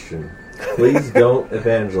Christian, please don't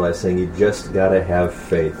evangelize saying you just gotta have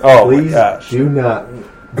faith. Oh, my please gosh. do not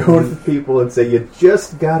go to the people and say you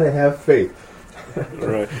just gotta have faith.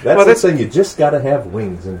 Right. That's Well, like saying you just gotta have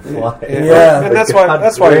wings and fly. Yeah. And that's God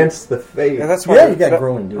why grants the faith. Yeah, that's why. Yeah, you got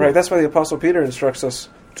growing, dude. Right. That's why the Apostle Peter instructs us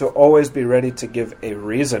to always be ready to give a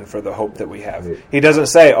reason for the hope that we have. Right. He doesn't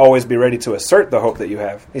say always be ready to assert the hope that you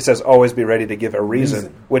have. He says always be ready to give a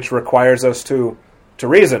reason. Which requires us to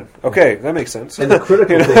reason. Okay, that makes sense. And the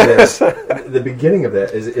critical thing is, the beginning of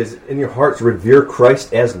that is in your hearts revere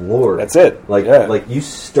Christ as Lord. That's it. Like Yeah. like you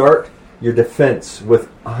start your defense with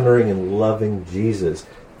honoring and loving Jesus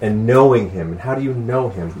and knowing Him. And how do you know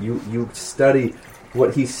Him? You study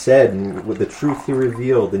what He said and with the truth He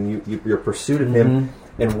revealed, and your pursuit of Him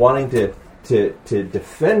and wanting to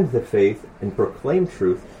defend the faith and proclaim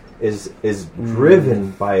truth is driven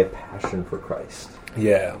by a passion for Christ.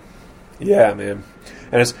 Yeah, yeah, man.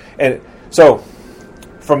 And so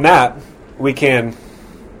from that we can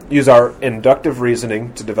use our inductive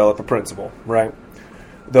reasoning to develop a principle. Right?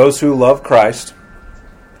 Those who love Christ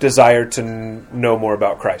desire to know more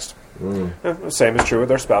about Christ. Same is true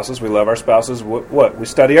with our spouses. We love our spouses. What? We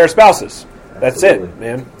study our spouses. That's Absolutely. it,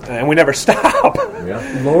 man. And we never stop.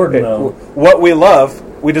 Yeah. Lord, no. What we love,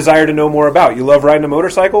 we desire to know more about. You love riding a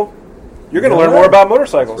motorcycle? You're going to learn more about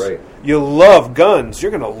motorcycles. That's right. You love guns?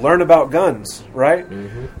 You're going to learn about guns, right?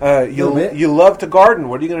 You love to garden.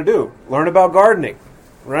 What are you going to do? Learn about gardening,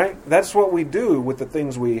 right? That's what we do with the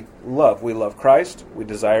things we love. We love Christ. We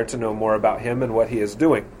desire to know more about Him and what He is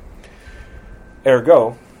doing.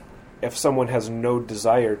 Ergo, if someone has no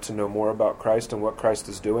desire to know more about Christ and what Christ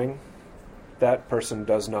is doing, that person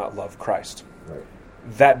does not love Christ. Right.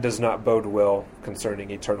 That does not bode well concerning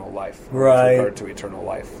eternal life. Right. With regard to eternal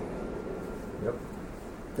life. Yep.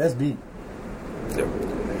 That's deep.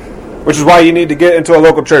 Which is why you need to get into a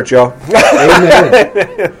local church, y'all. Amen.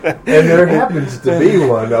 And there happens to be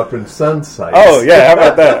one up in Sunside. Oh, yeah, how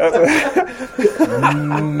about that?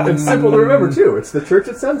 It's simple to remember, too. It's the church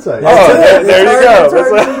at Sunside. Oh, That's it. there It's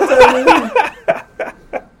you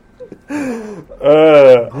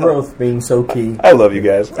hard- Growth being so key. I love you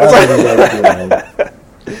guys. I love you guys too,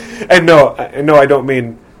 man. And no, I don't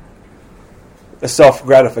mean a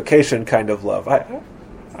self-gratification kind of love.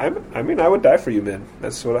 I mean, I would die for you, men.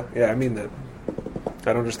 That's what I mean that.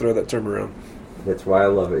 I don't just throw that term around. That's why I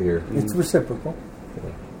love it here. It's reciprocal.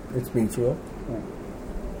 It's mutual.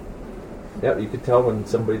 Yep, you can tell when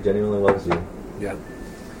somebody genuinely loves you. Yeah.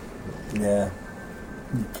 Yeah.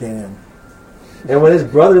 You can. And when his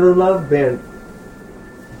brotherly love, man,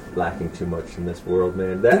 lacking too much in this world,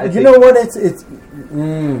 man. That, I You think- know what?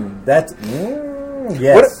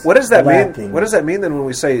 Yes. What does that Lacking. mean? What does that mean then when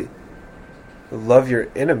we say love your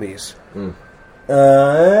enemies?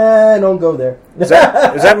 Don't go there. Does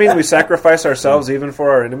that mean we sacrifice ourselves even for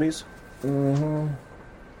our enemies? Mm-hmm.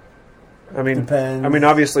 I mean, Depends. I mean,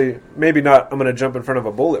 obviously, maybe not. I'm going to jump in front of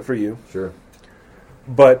a bullet for you, Sure.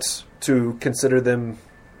 but to consider them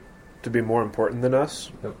to be more important than us,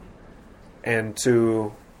 Yep. and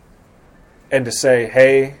to say,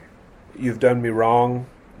 "Hey, you've done me wrong,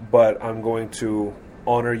 but I'm going to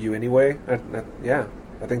honor you anyway." Yeah,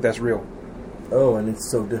 I think that's real. Oh, and it's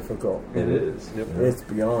so difficult. It is. Yep. Yeah. It's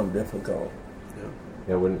beyond difficult.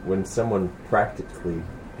 Yeah, when someone practically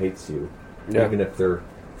hates you, Yeah. even if they're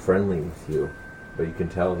friendly with you, but you can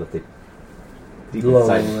tell that they deep Low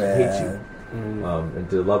inside hate rad. you. And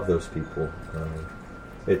to love those people,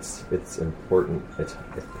 it's important. It's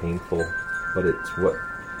painful, but it's what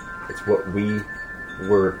it's what we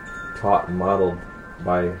were taught and modeled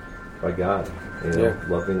by God. You know,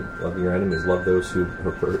 loving your enemies, love those who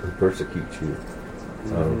persecute you.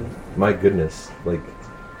 My goodness, like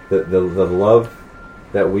the love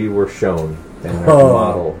that we were shown and our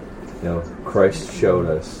model, you know, Christ showed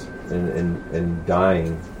us in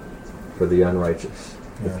dying for the unrighteous,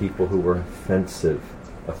 the people who were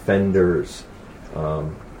offenders,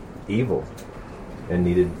 evil, and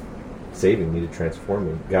needed saving, needed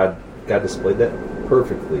transforming. God displayed that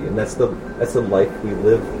perfectly, and that's the life we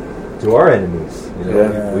live to our enemies. You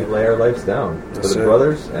know, we lay our lives down for the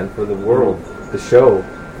brothers and for the world to show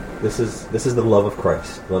this is the love of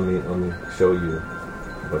Christ. Let me show you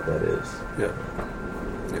what that is.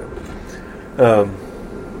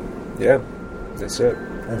 That's it.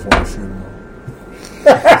 I just want to shoot him.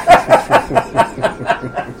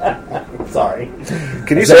 Sorry.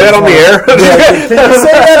 Can you say that on the air? Can you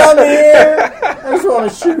say that on the air? I just want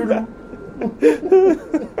to shoot him.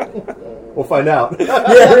 We'll find out.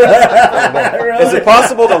 Is it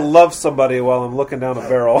possible to love somebody while I'm looking down a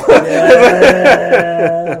barrel?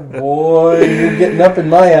 Yeah, boy, you're getting up in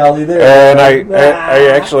my alley there. And I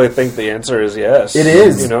actually think the answer is yes. It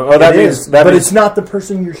is. You know, that means, but it's not the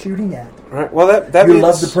person you're shooting at. Right. Well, that you means,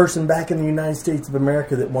 love the person back in the United States of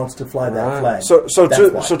America that wants to fly that flag. So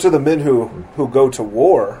to the men who go to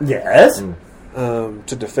war, yes,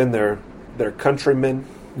 to defend their countrymen,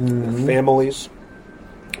 their families.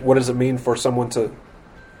 What does it mean for someone to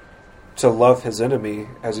love his enemy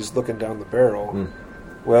as he's looking down the barrel?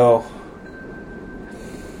 Well,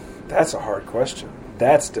 that's a hard question.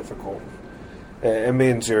 That's difficult. It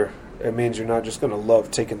means you're not just going to love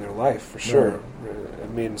taking their life for sure. It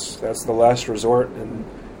means that's the last resort, and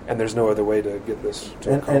there's no other way to get this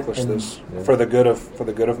to accomplish this for the good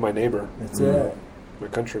of my neighbor. That's it. My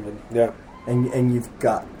countrymen. Yeah. And you've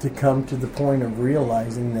got to come to the point of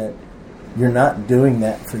realizing that you're not doing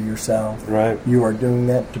that for yourself. Right. You are doing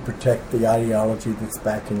that to protect the ideology that's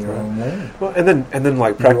back in your own land. Well, and then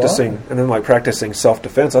like practicing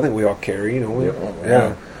self-defense. I think we all carry, you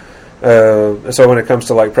know. So when it comes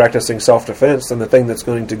to like practicing self-defense, then the thing that's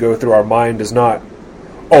going to go through our mind is not,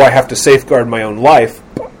 I have to safeguard my own life,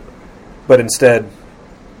 but instead,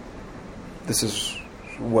 this is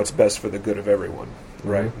what's best for the good of everyone,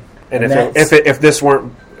 right? And if this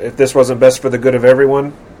wasn't best for the good of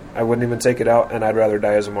everyone, I wouldn't even take it out, and I'd rather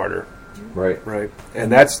die as a martyr. Right.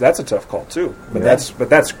 And that's a tough call too. But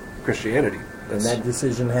that's Christianity. And that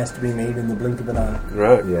decision has to be made in the blink of an eye.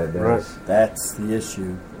 Right. Yeah, right. That's the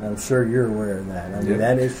issue. I'm sure you're aware of that. I mean,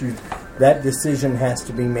 that decision has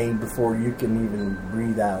to be made before you can even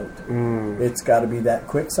breathe out. It's got to be that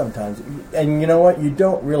quick sometimes. And you know what? You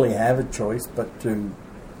don't really have a choice but to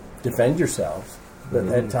defend yourselves. But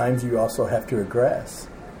at times you also have to aggress.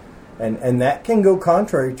 And that can go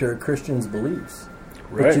contrary to a Christian's beliefs.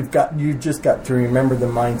 Right. But you've just got to remember the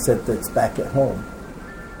mindset that's back at home.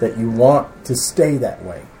 That you want to stay that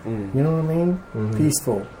way. You know what I mean?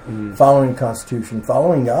 Peaceful, following Constitution,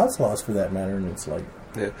 following God's laws for that matter. And it's like,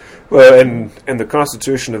 well, and the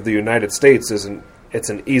Constitution of the United States it's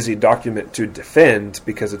an easy document to defend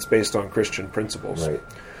because it's based on Christian principles, right?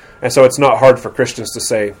 And so it's not hard for Christians to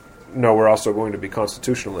say, no, we're also going to be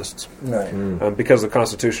constitutionalists, right? Because the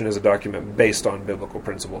Constitution is a document based on biblical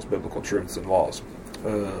principles, biblical truths, and laws.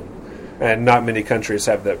 And not many countries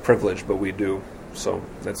have that privilege, but we do. So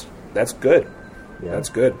that's good. Yeah. That's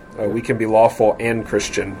good. We can be lawful and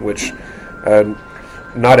Christian, which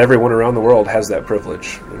not everyone around the world has that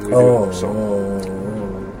privilege, and we do. So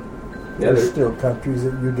there's still countries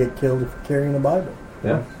that you get killed if you're carrying a Bible.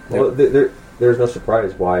 Yeah. Well, there's no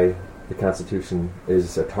surprise why the Constitution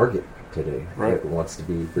is a target today. Right. It wants to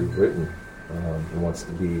be rewritten. It wants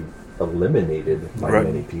to be eliminated by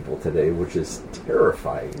many people today, which is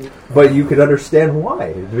terrifying. But you could understand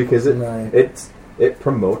why, because it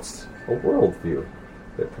promotes a worldview.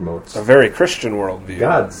 It promotes a very Christian worldview,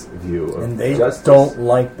 God's view of and they justice. Don't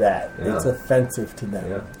like that. Yeah. It's offensive to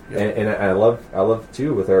them. Yeah. And I love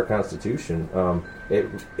too with our Constitution.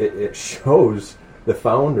 It shows the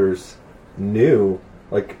founders knew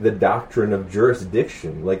like the doctrine of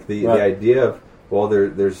jurisdiction, like the idea of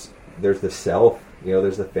there's the self. You know,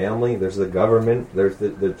 there's the family, there's the government, there's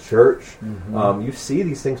the church. You see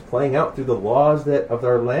these things playing out through the laws of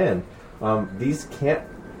our land. You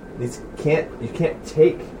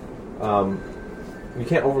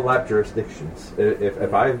can't overlap jurisdictions.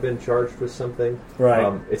 If I've been charged with something,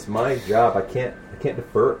 it's my job. I can't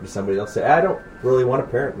defer it to somebody else. Say I don't really want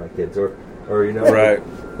to parent my kids, or you know, right?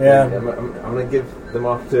 Yeah, I'm going to give them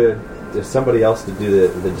off to somebody else to do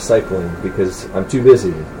the discipling because I'm too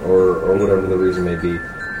busy or whatever the reason may be.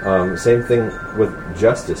 Same thing with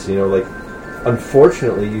justice. Like,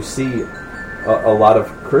 unfortunately, you see a lot of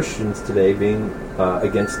Christians today being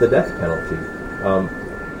against the death penalty.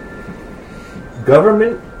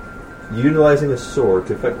 Government utilizing a sword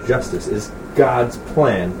to effect justice is God's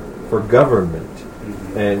plan for government,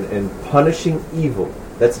 and punishing evil.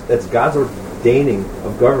 That's God's ordaining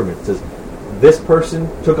of government. It says this person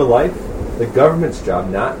took a life. The government's job,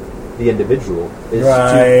 not the individual, is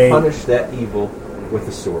to punish that evil with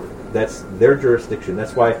a sword. That's their jurisdiction.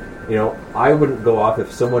 That's why I wouldn't go off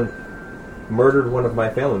if someone murdered one of my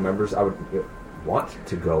family members. I would want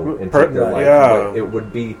to go and take their life, but it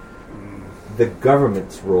would be the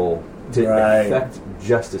government's role to effect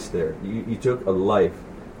justice there. You took a life,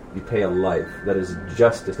 you pay a life. That is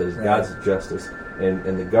justice, that is God's justice,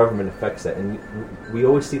 and the government affects that. And we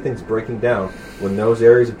always see things breaking down when those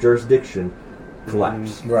areas of jurisdiction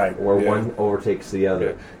collapse, or one overtakes the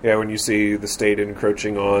other. Yeah, when you see the state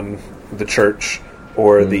encroaching on the church,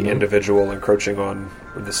 or the individual encroaching on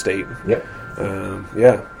the state. Yep.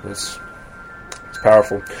 It's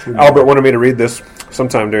powerful. Albert wanted me to read this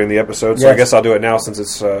sometime during the episode, so I guess I'll do it now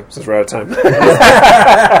since we're out of time.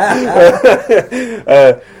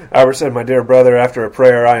 Albert said, "My dear brother, after a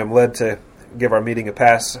prayer, I am led to give our meeting a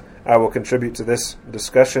pass. I will contribute to this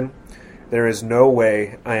discussion. There is no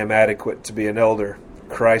way I am adequate to be an elder.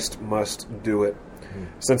 Christ must do it.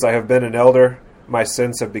 Since I have been an elder, my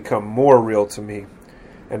sins have become more real to me,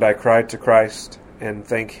 and I cry to Christ and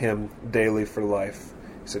thank Him daily for life."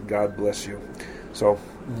 He said, "God bless you." So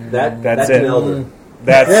that's it. An elder.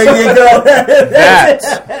 There you go.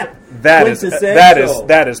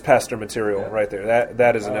 that is pastor material right there.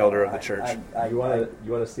 That is an elder of the church. You want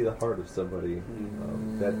to see the heart of somebody.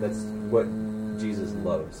 That's what Jesus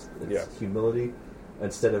loves. It's humility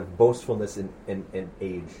instead of boastfulness and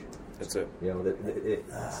age. That's it.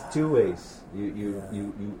 It's two ways.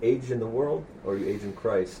 You age in the world, or you age in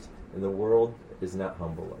Christ, and the world is not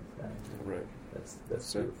humble like that. Right. That's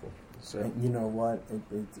beautiful. And you know what?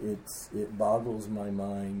 It boggles my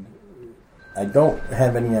mind. I don't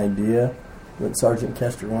have any idea what Sergeant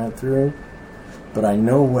Kester went through, but I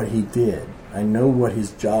know what he did. I know what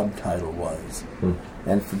his job title was.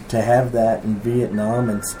 And to have that in Vietnam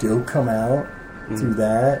and still come out through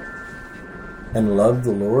that and love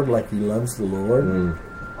the Lord like he loves the Lord,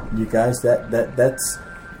 you guys, that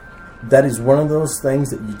is one of those things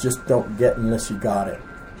that you just don't get unless you got it.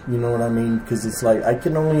 You know what I mean? Because it's like, I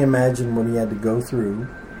can only imagine what he had to go through,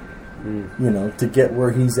 to get where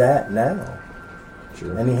he's at now.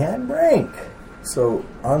 Sure. And he had rank. So,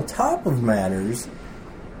 on top of matters,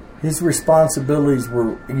 his responsibilities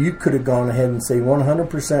were, you could have gone ahead and say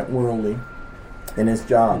 100% worldly in his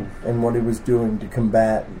job and what he was doing to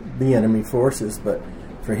combat the enemy forces. But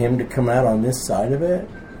for him to come out on this side of it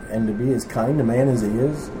and to be as kind a man as he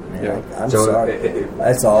is, man, I'm sorry.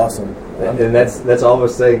 That's awesome. And that's all of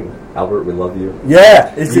us saying, Albert, we love you.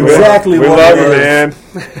 Yeah, it's exactly what love it you, is.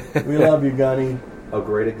 man. We love you, Gunny. A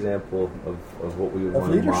great example of what we would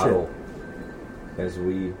want to model as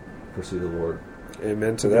we pursue the Lord.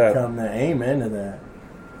 Amen to that. Amen to that.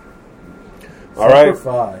 All right.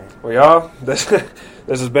 Well, y'all, this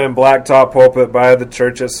has been Blacktop Pulpit by the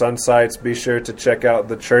Church at Sunsites. Be sure to check out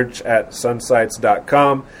the church at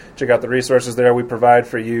sunsites.com. Check out the resources there we provide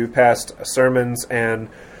for you, past sermons and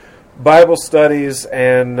Bible studies,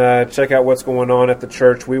 and check out what's going on at the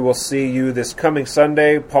church. We will see you this coming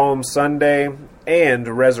Sunday, Palm Sunday, and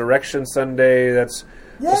Resurrection Sunday. That's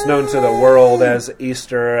known to the world as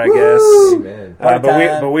Easter, I guess. Amen.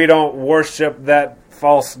 But we don't worship that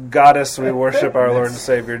false goddess. We worship our Lord and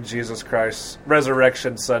Savior Jesus Christ.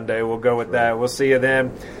 Resurrection Sunday. We'll go with that. We'll see you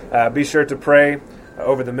then. Be sure to pray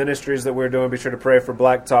over the ministries that we're doing. Be sure to pray for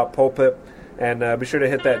Blacktop Pulpit. And be sure to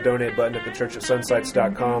hit that donate button at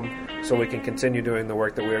thechurchatsunsites.com so we can continue doing the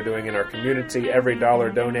work that we are doing in our community. Every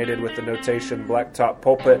dollar donated with the notation Blacktop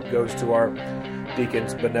Pulpit goes to our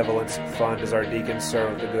Deacons Benevolence Fund as our deacons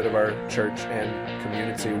serve the good of our church and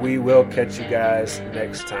community. We will catch you guys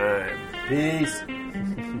next time. Peace.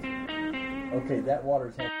 Okay, that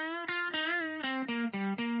water's...